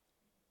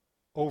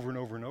over and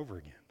over and over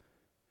again?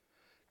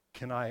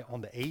 Can I, on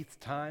the 8th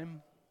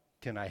time,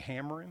 can I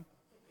hammer him?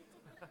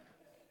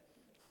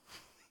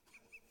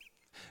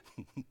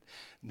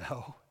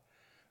 No,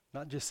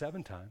 not just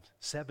 7 times,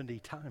 70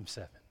 times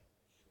 7.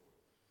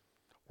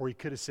 Or he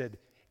could have said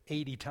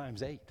 80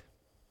 times 8.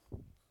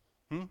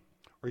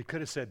 Or he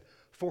could have said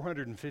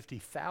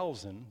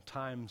 450,000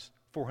 times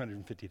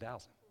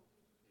 450,000.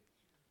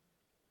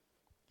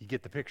 You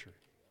get the picture,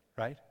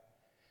 right?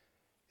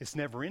 It's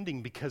never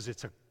ending because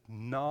it's a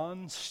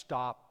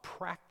non-stop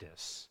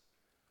practice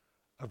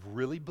of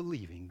really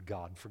believing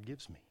God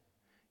forgives me.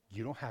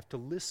 You don't have to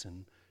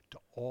listen to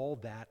all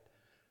that.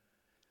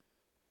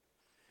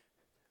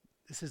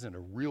 This isn't a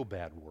real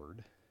bad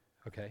word,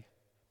 okay?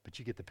 But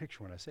you get the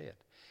picture when I say it.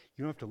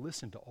 You don't have to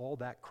listen to all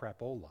that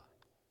crapola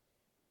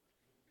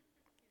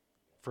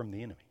from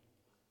the enemy,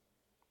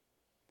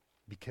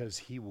 because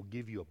he will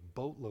give you a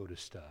boatload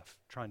of stuff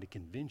trying to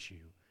convince you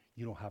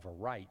you don't have a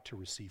right to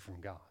receive from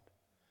God.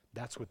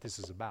 That's what this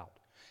is about.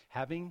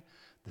 Having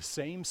the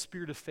same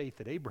spirit of faith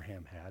that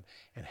Abraham had,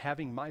 and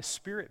having my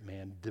spirit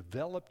man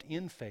developed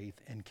in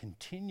faith and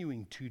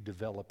continuing to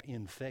develop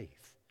in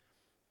faith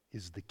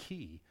is the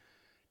key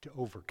to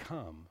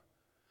overcome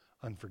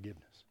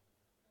unforgiveness.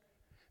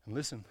 And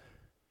listen,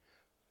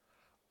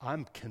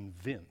 I'm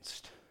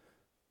convinced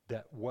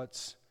that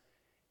what's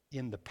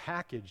in the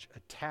package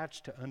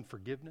attached to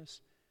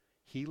unforgiveness,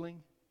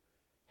 healing,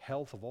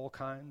 health of all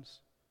kinds,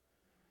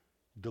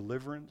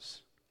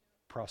 deliverance,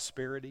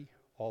 prosperity,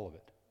 all of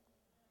it.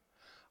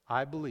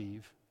 I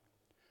believe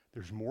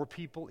there's more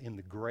people in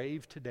the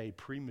grave today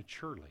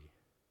prematurely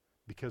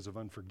because of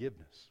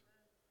unforgiveness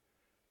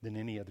than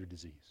any other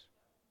disease.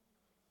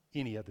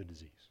 Any other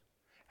disease.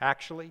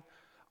 Actually,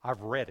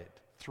 I've read it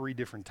 3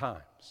 different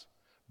times,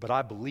 but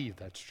I believe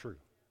that's true.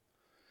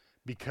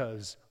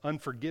 Because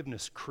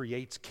unforgiveness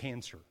creates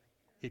cancer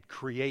It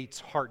creates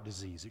heart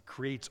disease. It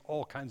creates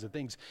all kinds of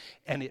things.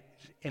 And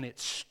it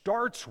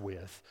starts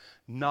with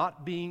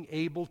not being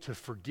able to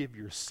forgive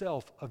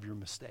yourself of your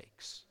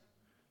mistakes.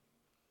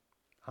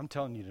 I'm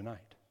telling you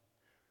tonight,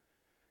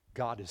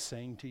 God is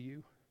saying to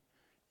you,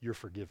 you're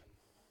forgiven.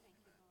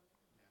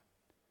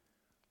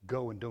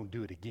 Go and don't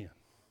do it again.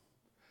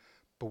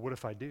 But what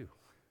if I do?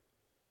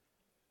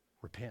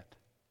 Repent.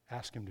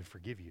 Ask him to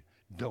forgive you.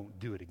 Don't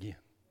do it again.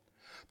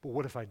 But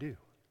what if I do?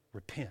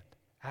 Repent.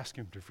 Ask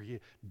him to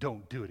forgive.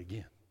 Don't do it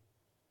again.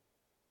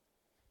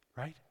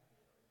 Right?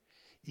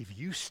 If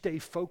you stay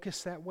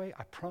focused that way,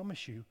 I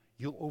promise you,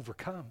 you'll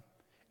overcome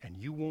and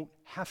you won't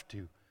have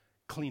to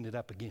clean it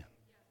up again.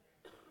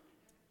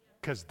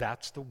 Because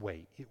that's the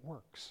way it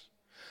works.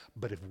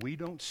 But if we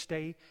don't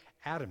stay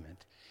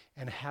adamant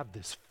and have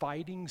this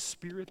fighting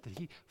spirit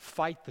that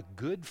fight the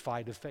good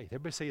fight of faith.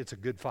 Everybody say it's a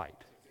good fight.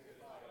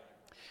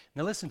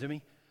 Now listen to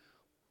me.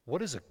 What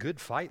does a good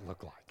fight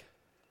look like?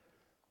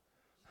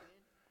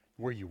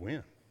 Where you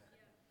win.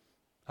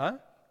 Huh?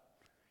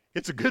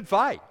 It's a good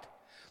fight.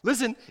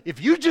 Listen,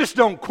 if you just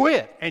don't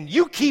quit and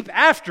you keep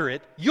after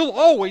it, you'll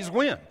always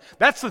win.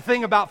 That's the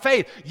thing about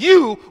faith.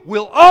 You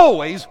will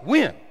always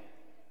win.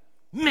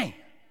 Man,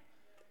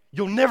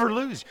 you'll never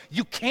lose.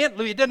 You can't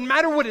lose. It doesn't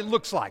matter what it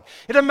looks like.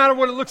 It doesn't matter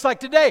what it looks like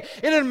today.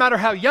 It doesn't matter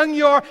how young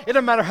you are. It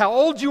doesn't matter how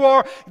old you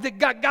are.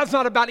 God's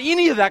not about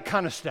any of that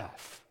kind of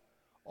stuff.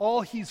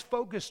 All he's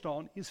focused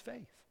on is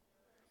faith.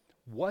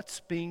 What's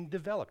being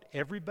developed?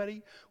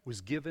 Everybody was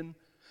given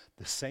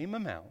the same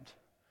amount.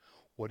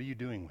 What are you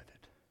doing with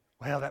it?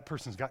 Well, that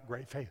person's got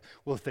great faith.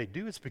 Well, if they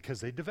do, it's because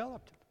they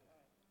developed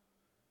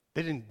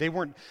it. They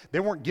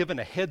weren't given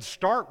a head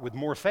start with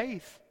more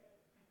faith.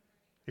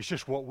 It's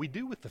just what we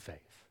do with the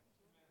faith.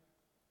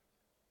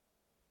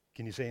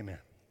 Can you say amen?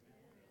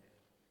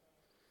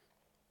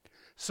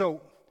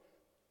 So,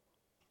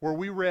 where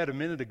we read a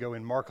minute ago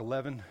in Mark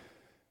 11,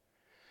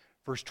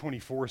 verse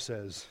 24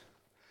 says,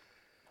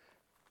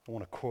 I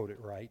want to quote it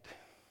right.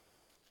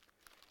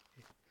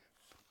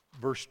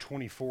 Verse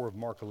 24 of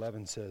Mark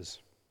 11 says,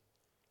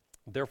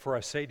 therefore I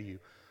say to you,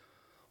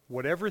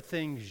 whatever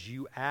things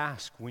you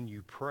ask when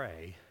you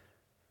pray,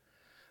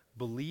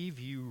 believe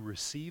you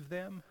receive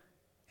them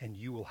and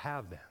you will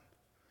have them.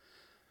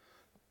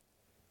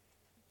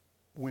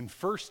 When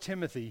 1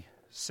 Timothy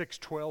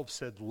 6:12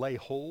 said lay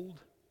hold,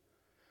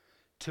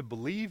 to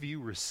believe you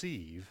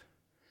receive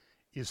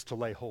is to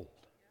lay hold.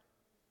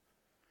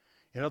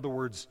 In other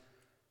words,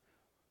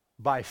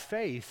 by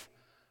faith,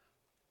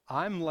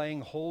 I'm laying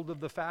hold of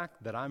the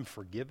fact that I'm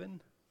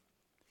forgiven,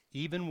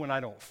 even when I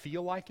don't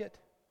feel like it,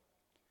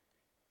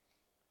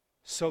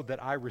 so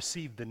that I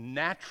receive the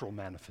natural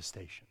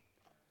manifestation.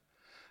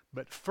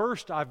 But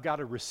first, I've got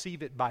to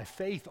receive it by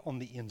faith on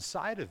the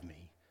inside of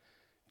me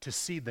to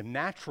see the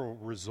natural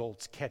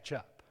results catch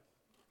up.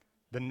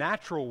 The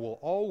natural will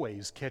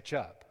always catch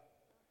up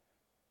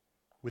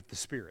with the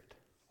Spirit,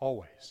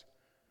 always.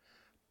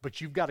 But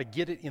you've got to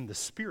get it in the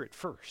Spirit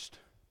first.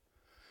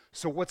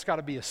 So what's got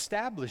to be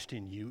established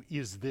in you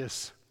is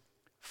this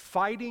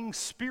fighting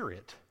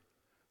spirit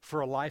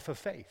for a life of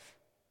faith.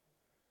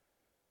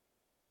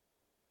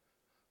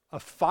 A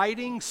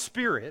fighting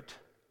spirit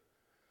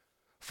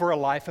for a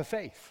life of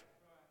faith.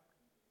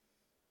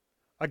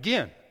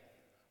 Again,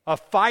 a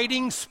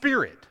fighting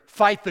spirit.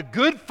 Fight the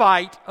good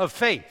fight of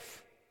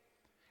faith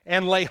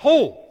and lay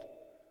hold.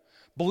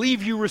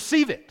 Believe you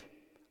receive it.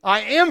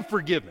 I am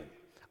forgiven.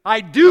 I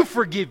do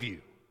forgive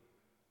you.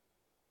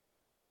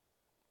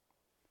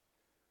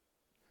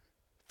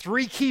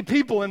 3 key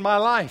people in my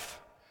life.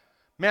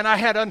 Man, I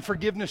had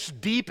unforgiveness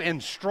deep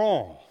and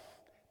strong.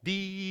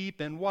 Deep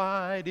and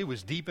wide. It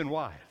was deep and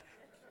wide.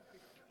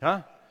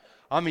 Huh?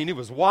 I mean, it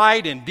was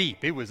wide and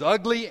deep. It was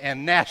ugly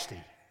and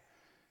nasty.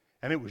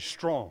 And it was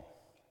strong.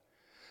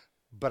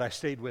 But I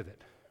stayed with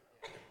it.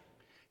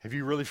 Have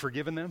you really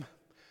forgiven them?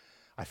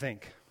 I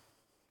think.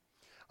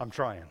 I'm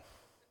trying.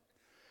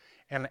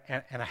 And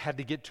I had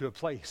to get to a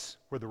place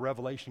where the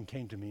revelation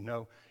came to me,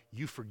 no,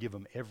 you forgive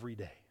them every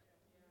day.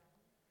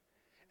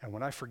 And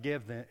when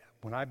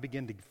I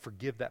begin to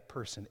forgive that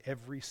person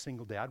every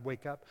single day, I'd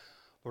wake up,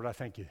 Lord, I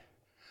thank you.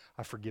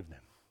 I forgive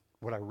them.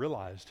 What I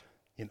realized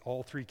in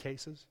all 3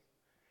 cases,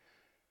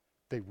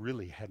 they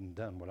really hadn't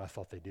done what I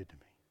thought they did to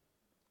me.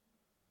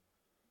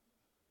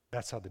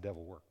 That's how the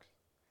devil works.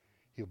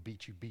 He'll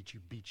beat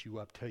you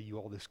up, tell you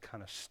all this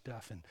kind of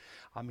stuff,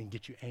 and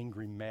get you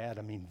angry, mad,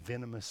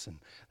 venomous. And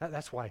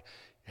that's why,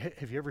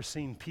 have you ever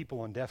seen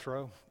people on death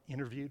row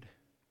interviewed?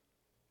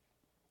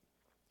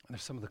 And they're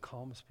some of the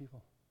calmest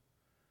people.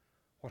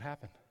 What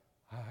happened?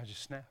 I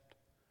just snapped.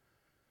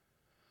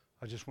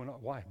 I just went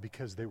up. Why?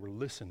 Because they were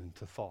listening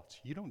to thoughts.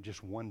 You don't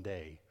just one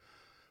day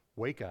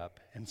wake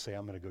up and say,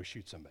 I'm going to go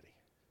shoot somebody.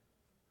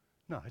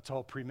 No, it's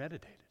all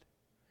premeditated.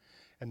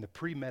 And the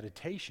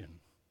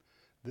premeditation,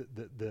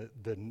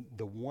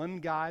 the one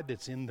guy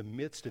that's in the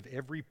midst of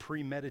every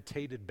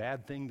premeditated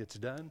bad thing that's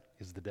done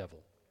is the devil.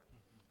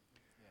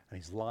 And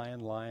he's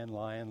lying.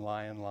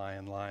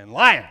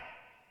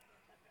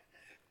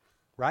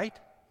 Right?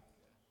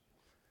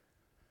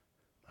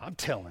 I'm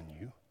telling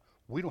you,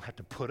 We don't have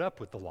to put up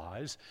with the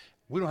lies.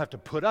 We don't have to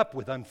put up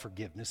with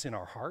unforgiveness in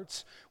our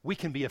hearts. We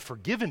can be a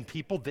forgiven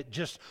people that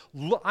just,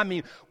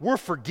 we're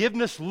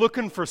forgiveness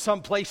looking for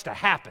some place to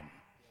happen.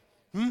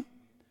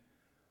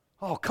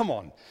 Oh, come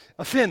on,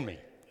 offend me.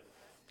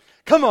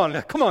 Come on,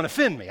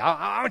 offend me.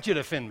 I want you to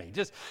offend me.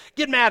 Just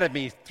get mad at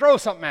me, throw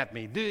something at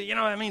me.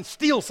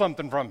 Steal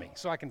something from me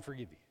so I can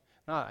forgive you.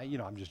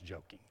 I'm just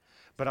joking,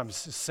 but I'm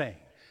just saying.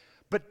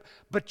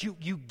 But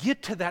you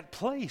get to that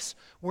place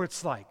where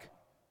it's like,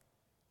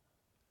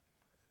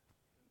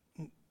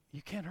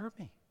 you can't hurt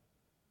me.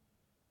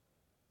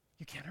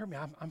 You can't hurt me.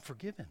 I'm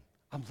forgiven.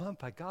 I'm loved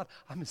by God.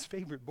 I'm his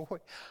favorite boy.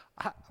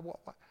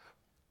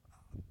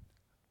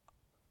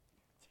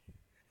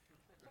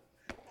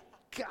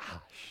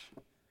 Gosh.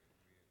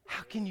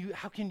 How can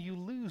you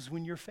lose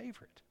when you're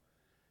favorite?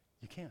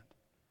 You can't.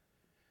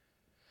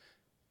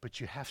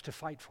 But you have to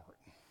fight for it.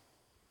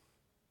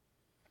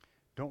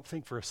 Don't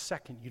think for a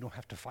second you don't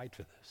have to fight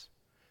for this.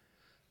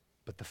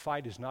 But the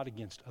fight is not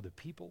against other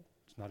people.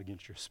 It's not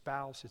against your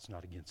spouse. It's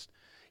not against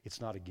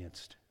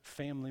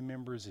family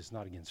members. It's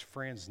not against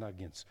friends. It's not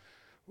against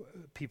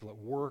people at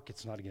work.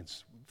 It's not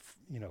against,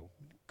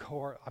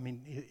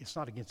 it's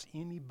not against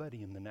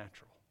anybody in the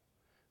natural.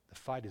 The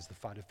fight is the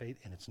fight of faith,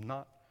 and it's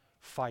not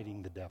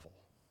fighting the devil.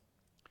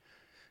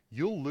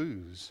 You'll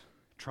lose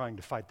trying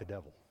to fight the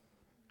devil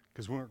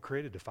because we weren't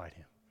created to fight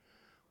him.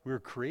 We were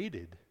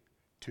created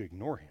to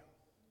ignore him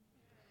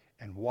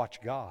and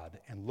watch God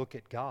and look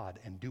at God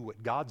and do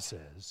what God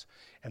says,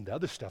 and the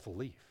other stuff will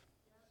leave.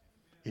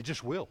 It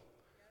just will.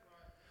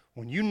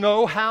 When you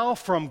know how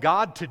from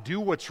God to do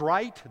what's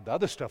right, the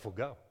other stuff will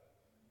go.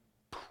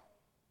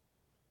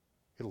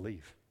 It'll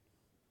leave.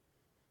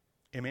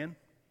 Amen?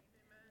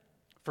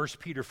 1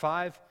 Peter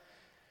 5,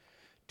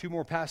 2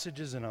 more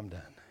passages and I'm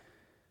done.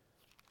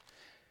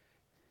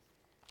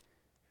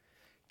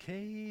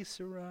 Que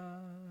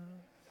sera?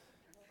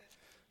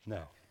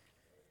 No.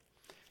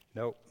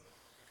 Nope.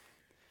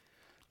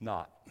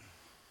 Not.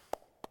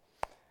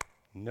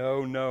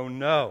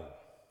 No.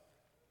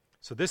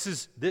 So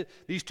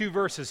these 2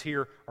 verses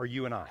here are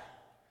you and I.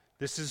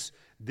 This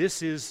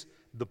is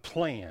the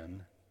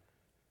plan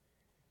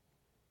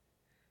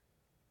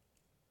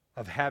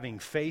of having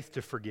faith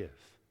to forgive.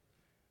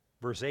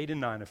 Verse 8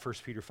 and 9 of 1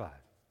 Peter 5.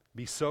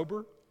 Be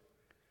sober,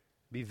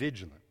 be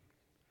vigilant,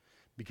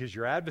 because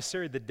your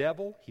adversary, the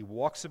devil, he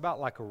walks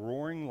about like a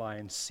roaring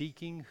lion,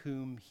 seeking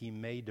whom he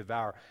may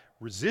devour.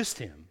 Resist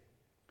him,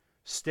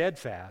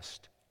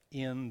 steadfast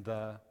in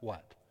the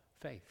what?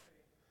 Faith.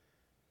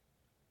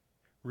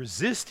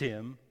 Resist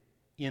him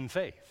in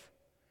faith.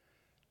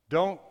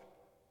 Don't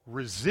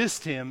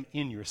resist him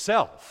in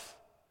yourself.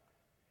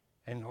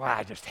 And,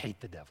 I just hate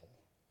the devil.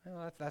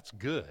 Well, that's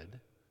good,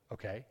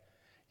 okay?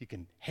 You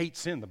can hate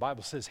sin. The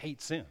Bible says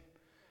hate sin.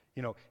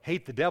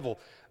 Hate the devil,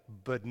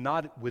 but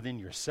not within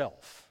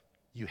yourself.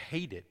 You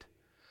hate it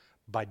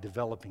by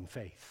developing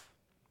faith.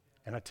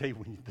 And I tell you,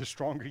 the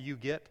stronger you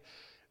get,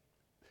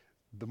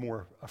 the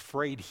more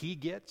afraid he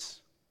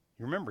gets.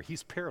 You remember,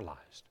 he's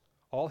paralyzed.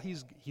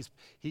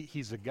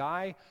 He's a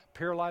guy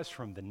paralyzed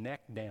from the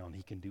neck down.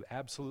 He can do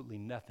absolutely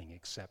nothing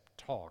except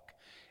talk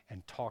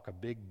a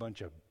big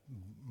bunch of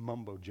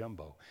mumbo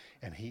jumbo.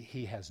 And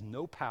he has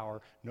no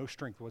power, no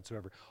strength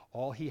whatsoever.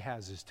 All he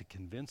has is to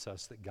convince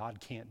us that God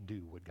can't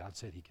do what God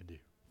said he could do.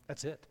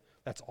 That's it.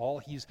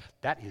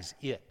 That is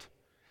it.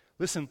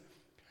 Listen,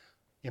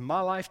 in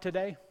my life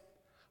today,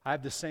 I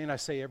have this saying I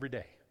say every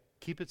day.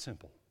 Keep it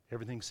simple.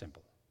 Everything's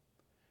simple.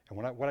 And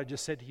what I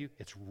just said to you,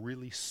 it's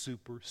really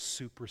super,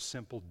 super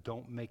simple.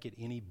 Don't make it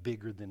any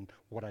bigger than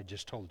what I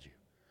just told you.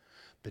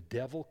 The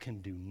devil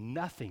can do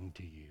nothing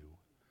to you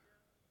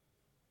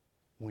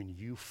when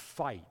you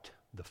fight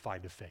the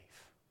fight of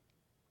faith.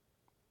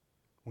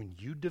 When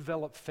you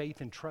develop faith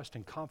and trust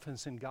and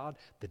confidence in God,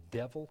 the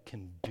devil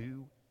can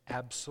do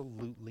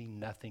absolutely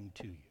nothing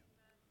to you.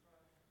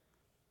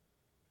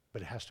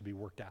 But it has to be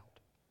worked out.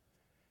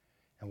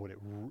 And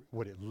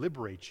what it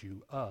liberates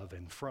you of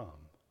and from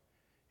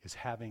is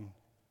having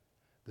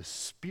the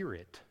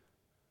spirit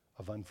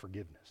of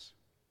unforgiveness.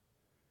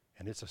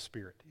 And it's a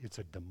spirit. It's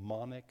a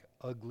demonic,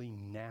 ugly,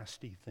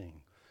 nasty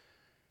thing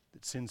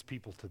that sends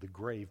people to the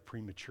grave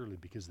prematurely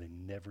because they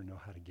never know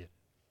how to get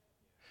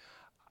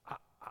it.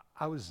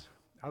 I was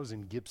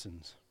in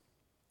Gibson's.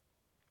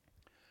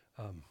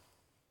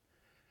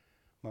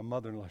 My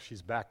mother-in-law,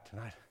 she's back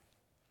tonight.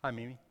 Hi,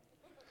 Mimi.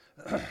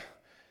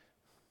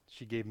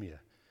 She gave me a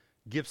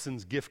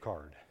Gibson's gift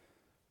card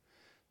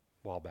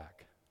a while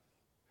back.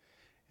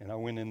 And I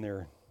went in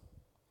there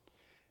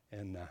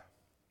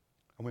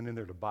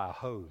to buy a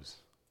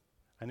hose.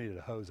 I needed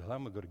a hose. I thought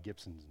I'm going to go to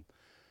Gibson's and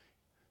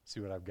see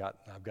what I've got.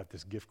 I've got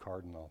this gift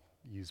card and I'll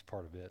use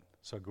part of it.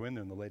 So I go in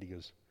there and the lady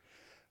goes,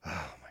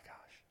 "Oh my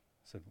gosh."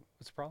 I said,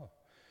 "What's the problem?"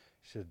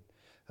 She said,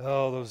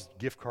 "Oh, those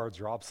gift cards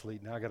are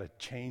obsolete. Now I got to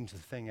change the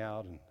thing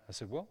out." And I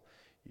said, "Well,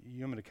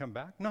 you want me to come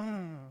back?"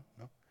 No.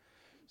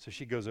 So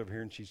she goes over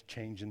here and she's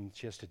changing.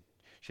 She has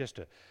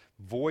to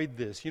void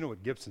this. You know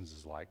what Gibson's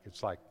is like.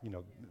 It's like, in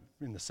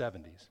the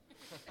 70s.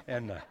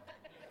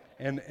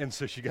 And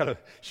so she got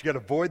to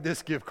void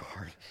this gift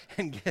card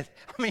and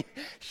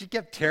she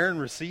kept tearing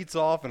receipts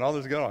off and all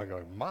this going on. I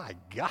go, my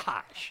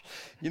gosh,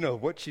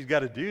 what she's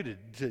got to do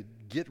to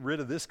get rid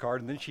of this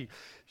card. And then she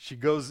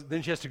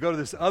has to go to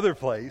this other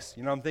place.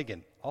 I'm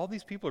thinking, all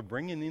these people are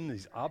bringing in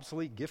these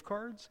obsolete gift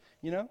cards,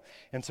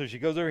 And so she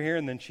goes over here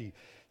and then she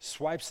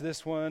swipes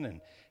this one and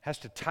has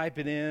to type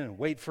it in and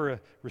wait for a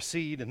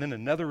receipt and then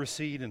another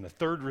receipt and a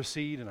third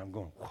receipt. And I'm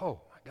going, whoa,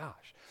 my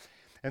gosh.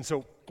 And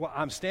so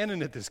I'm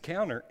standing at this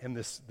counter, and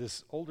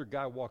this older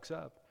guy walks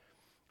up,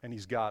 and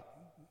he's got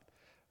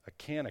a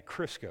can of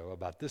Crisco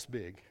about this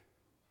big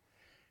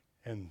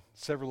and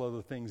several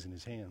other things in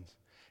his hands.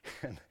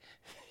 And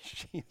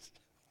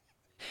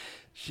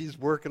she's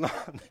working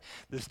on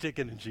this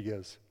ticket, and she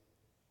goes,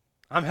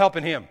 I'm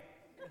helping him.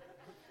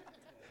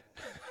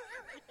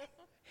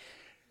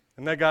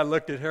 And that guy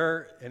looked at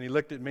her, and he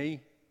looked at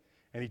me,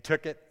 and he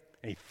took it,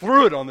 and he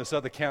threw it on this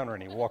other counter,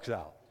 and he walks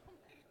out.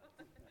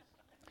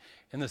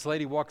 And this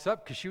lady walks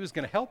up because she was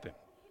going to help him.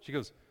 She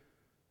goes,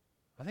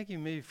 I think he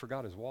maybe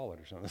forgot his wallet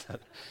or something.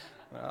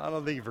 I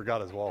don't think he forgot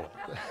his wallet.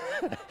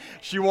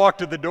 She walked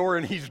to the door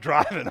and he's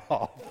driving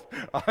off.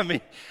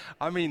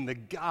 I mean, the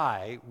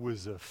guy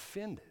was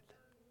offended.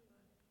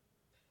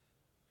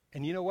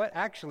 And you know what?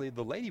 Actually,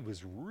 the lady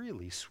was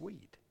really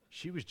sweet.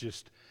 She was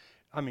just,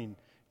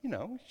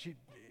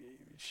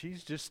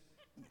 she's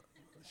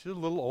a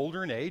little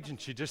older in age and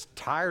she's just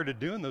tired of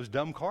doing those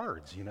dumb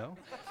cards,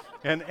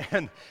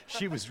 And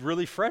she was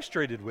really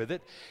frustrated with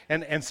it.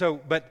 And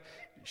so, but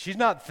she's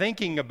not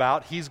thinking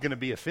about he's going to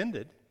be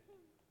offended.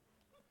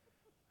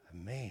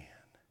 Man.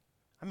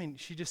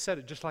 She just said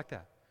it just like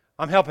that.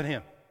 I'm helping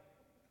him.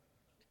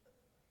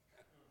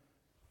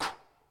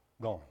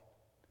 Gone.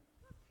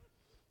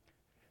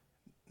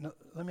 Now,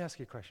 let me ask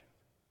you a question.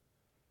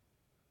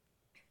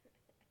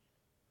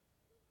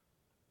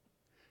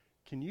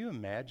 Can you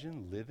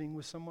imagine living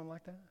with someone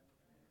like that?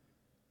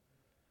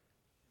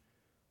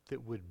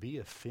 That would be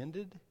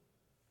offended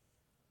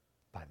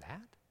by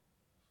that?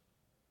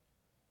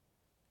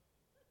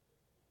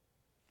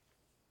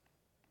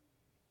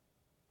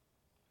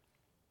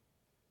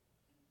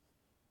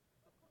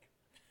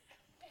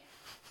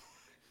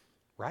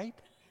 Right?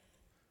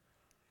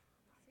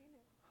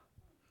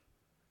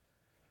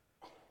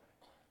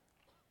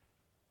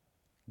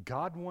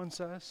 God wants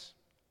us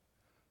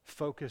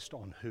focused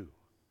on who?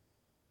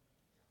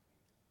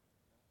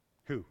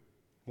 Who?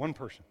 One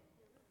person.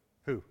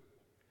 Who?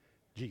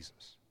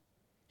 Jesus.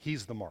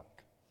 He's the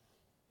mark.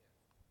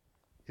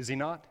 Is he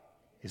not?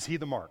 Is he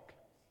the mark?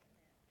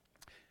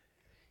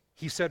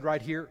 He said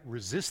right here,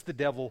 resist the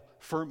devil,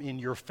 firm in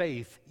your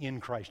faith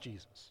in Christ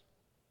Jesus.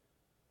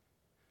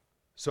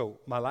 So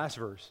my last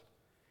verse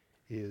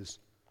is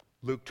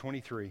Luke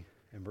 23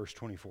 and verse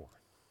 24.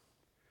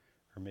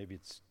 Or maybe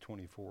it's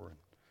 24 and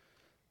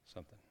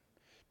something.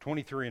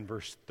 23 and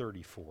verse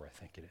 34, I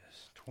think it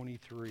is.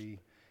 23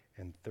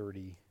 and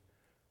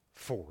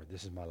 34.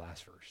 This is my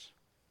last verse.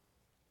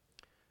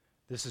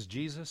 This is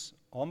Jesus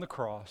on the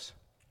cross.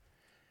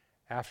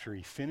 After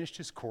he finished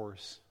his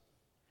course,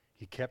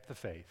 he kept the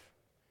faith.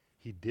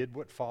 He did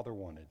what Father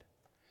wanted.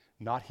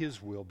 Not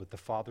his will, but the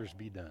Father's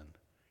be done.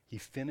 He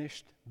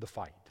finished the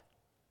fight.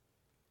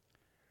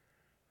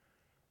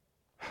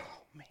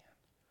 Oh, man.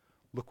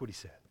 Look what he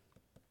said.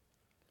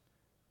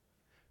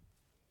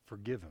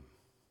 Forgive them.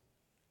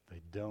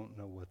 They don't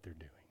know what they're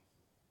doing.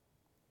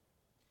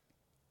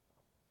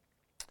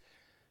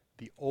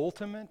 The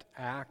ultimate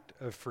act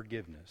of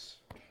forgiveness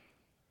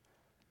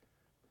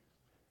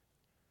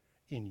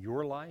in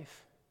your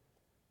life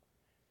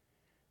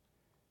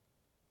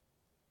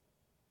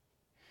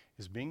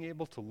is being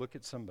able to look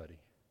at somebody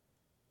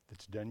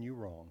that's done you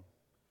wrong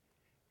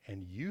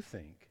and you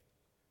think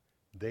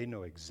they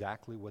know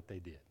exactly what they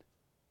did.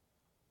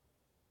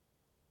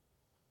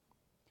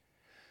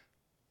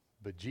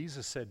 But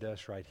Jesus said to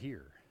us right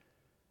here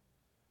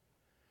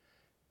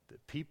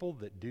that people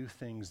that do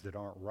things that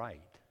aren't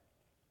right,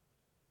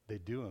 they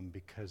do them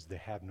because they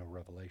have no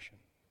revelation.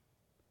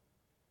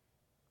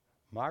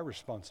 My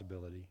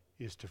responsibility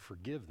is to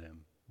forgive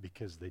them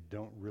because they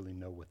don't really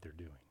know what they're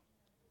doing.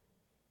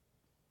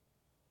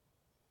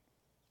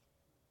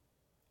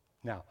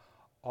 Now,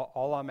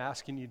 all I'm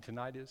asking you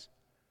tonight is,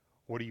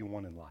 what do you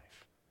want in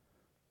life?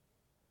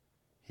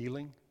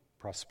 Healing,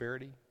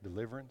 prosperity,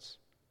 deliverance,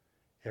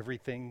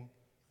 everything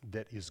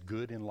that is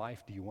good in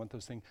life, do you want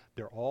those things?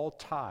 They're all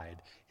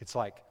tied. It's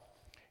like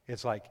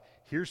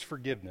here's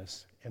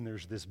forgiveness, and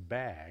there's this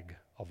bag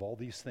of all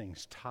these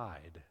things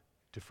tied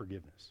to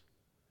forgiveness.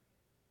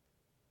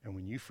 And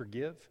when you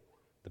forgive,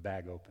 the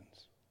bag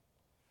opens.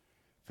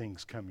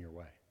 Things come your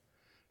way.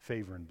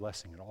 Favor and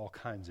blessing and all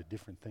kinds of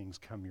different things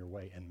come your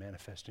way and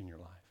manifest in your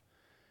life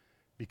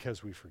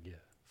because we forgive.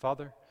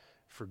 Father,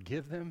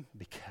 forgive them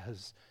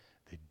because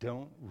they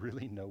don't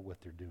really know what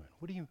they're doing.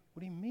 What do you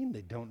mean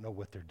they don't know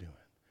what they're doing?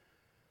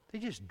 They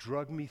just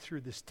drug me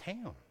through this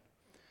town.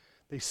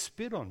 They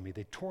spit on me.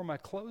 They tore my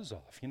clothes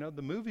off. You know,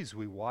 the movies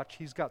we watch,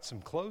 he's got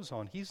some clothes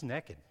on. He's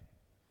naked.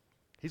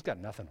 He's got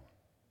nothing on.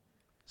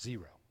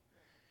 Zero.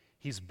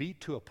 He's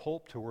beat to a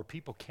pulp to where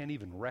people can't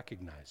even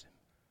recognize him.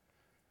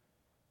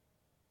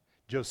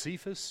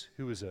 Josephus,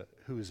 who is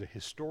a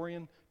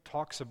historian,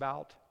 talks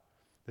about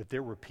that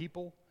there were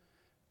people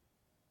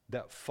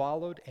that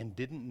followed and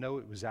didn't know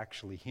it was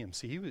actually him.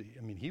 See,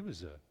 he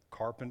was a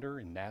carpenter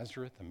in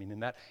Nazareth. In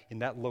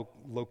that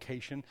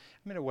location.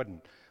 It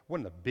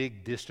wasn't a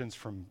big distance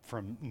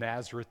from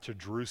Nazareth to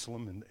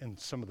Jerusalem and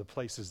some of the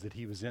places that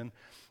he was in.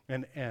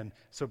 And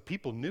so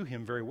people knew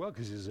him very well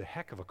because he was a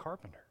heck of a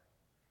carpenter.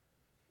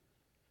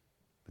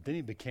 But then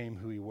he became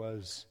who he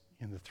was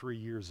in the 3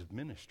 years of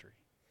ministry.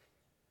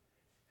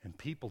 And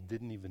people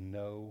didn't even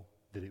know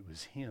that it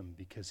was him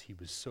because he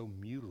was so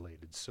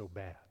mutilated so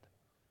bad.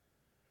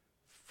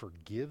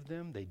 Forgive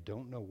them, they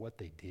don't know what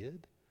they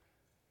did.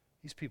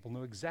 These people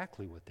know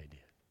exactly what they did,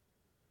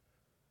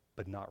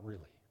 but not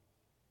really.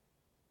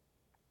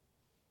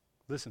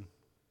 Listen,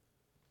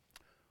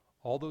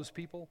 all those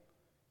people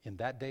in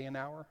that day and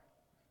hour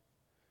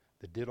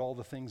that did all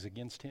the things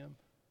against him,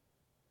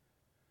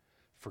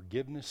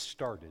 forgiveness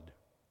started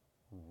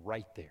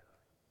right there.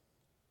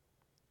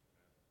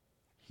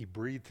 He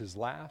breathed his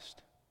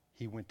last.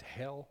 He went to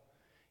hell.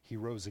 He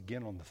rose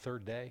again on the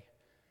third day.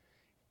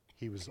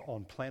 He was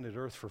on planet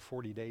Earth for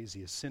 40 days.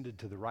 He ascended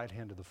to the right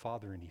hand of the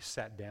Father, and he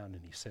sat down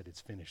and he said,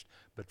 it's finished.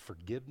 But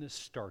forgiveness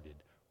started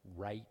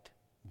right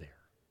there.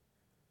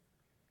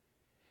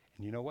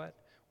 And you know what?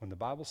 When the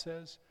Bible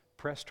says,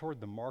 press toward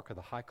the mark of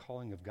the high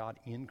calling of God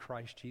in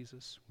Christ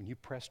Jesus, when you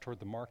press toward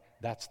the mark,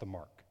 that's the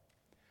mark.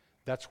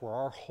 That's where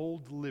our whole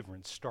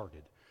deliverance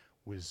started.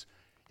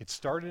 It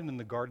started in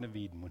the Garden of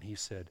Eden when he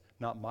said,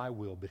 not my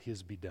will, but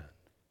his be done.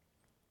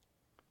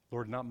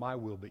 Lord, not my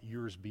will, but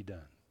yours be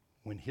done.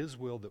 When his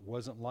will that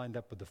wasn't lined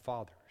up with the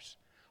Father's,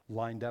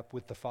 lined up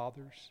with the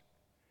Father's,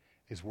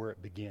 is where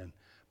it began.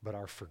 But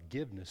our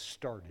forgiveness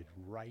started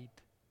right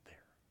there.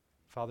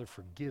 Father,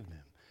 forgive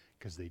them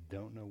because they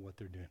don't know what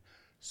they're doing.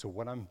 So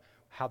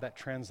how that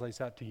translates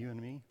out to you and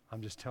me,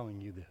 I'm just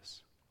telling you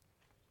this.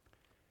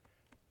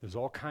 There's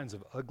all kinds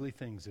of ugly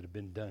things that have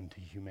been done to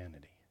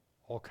humanity.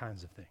 All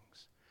kinds of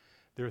things.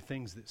 There are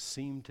things that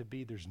seem to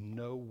be there's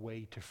no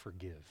way to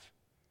forgive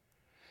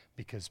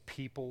because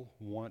people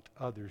want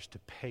others to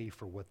pay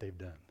for what they've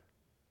done.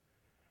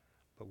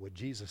 But what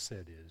Jesus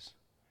said is,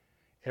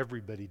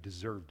 everybody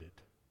deserved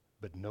it,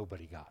 but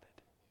nobody got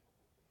it.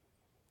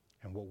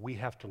 And what we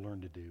have to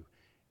learn to do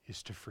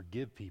is to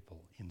forgive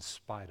people in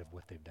spite of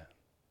what they've done.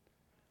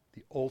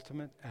 The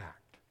ultimate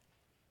act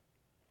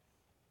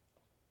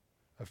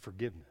of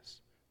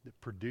forgiveness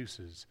that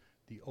produces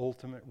the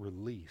ultimate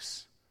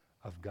release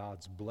of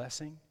God's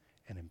blessing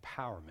and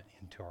empowerment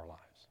into our lives.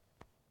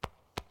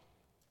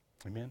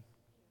 Amen?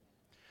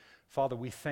 Father, we thank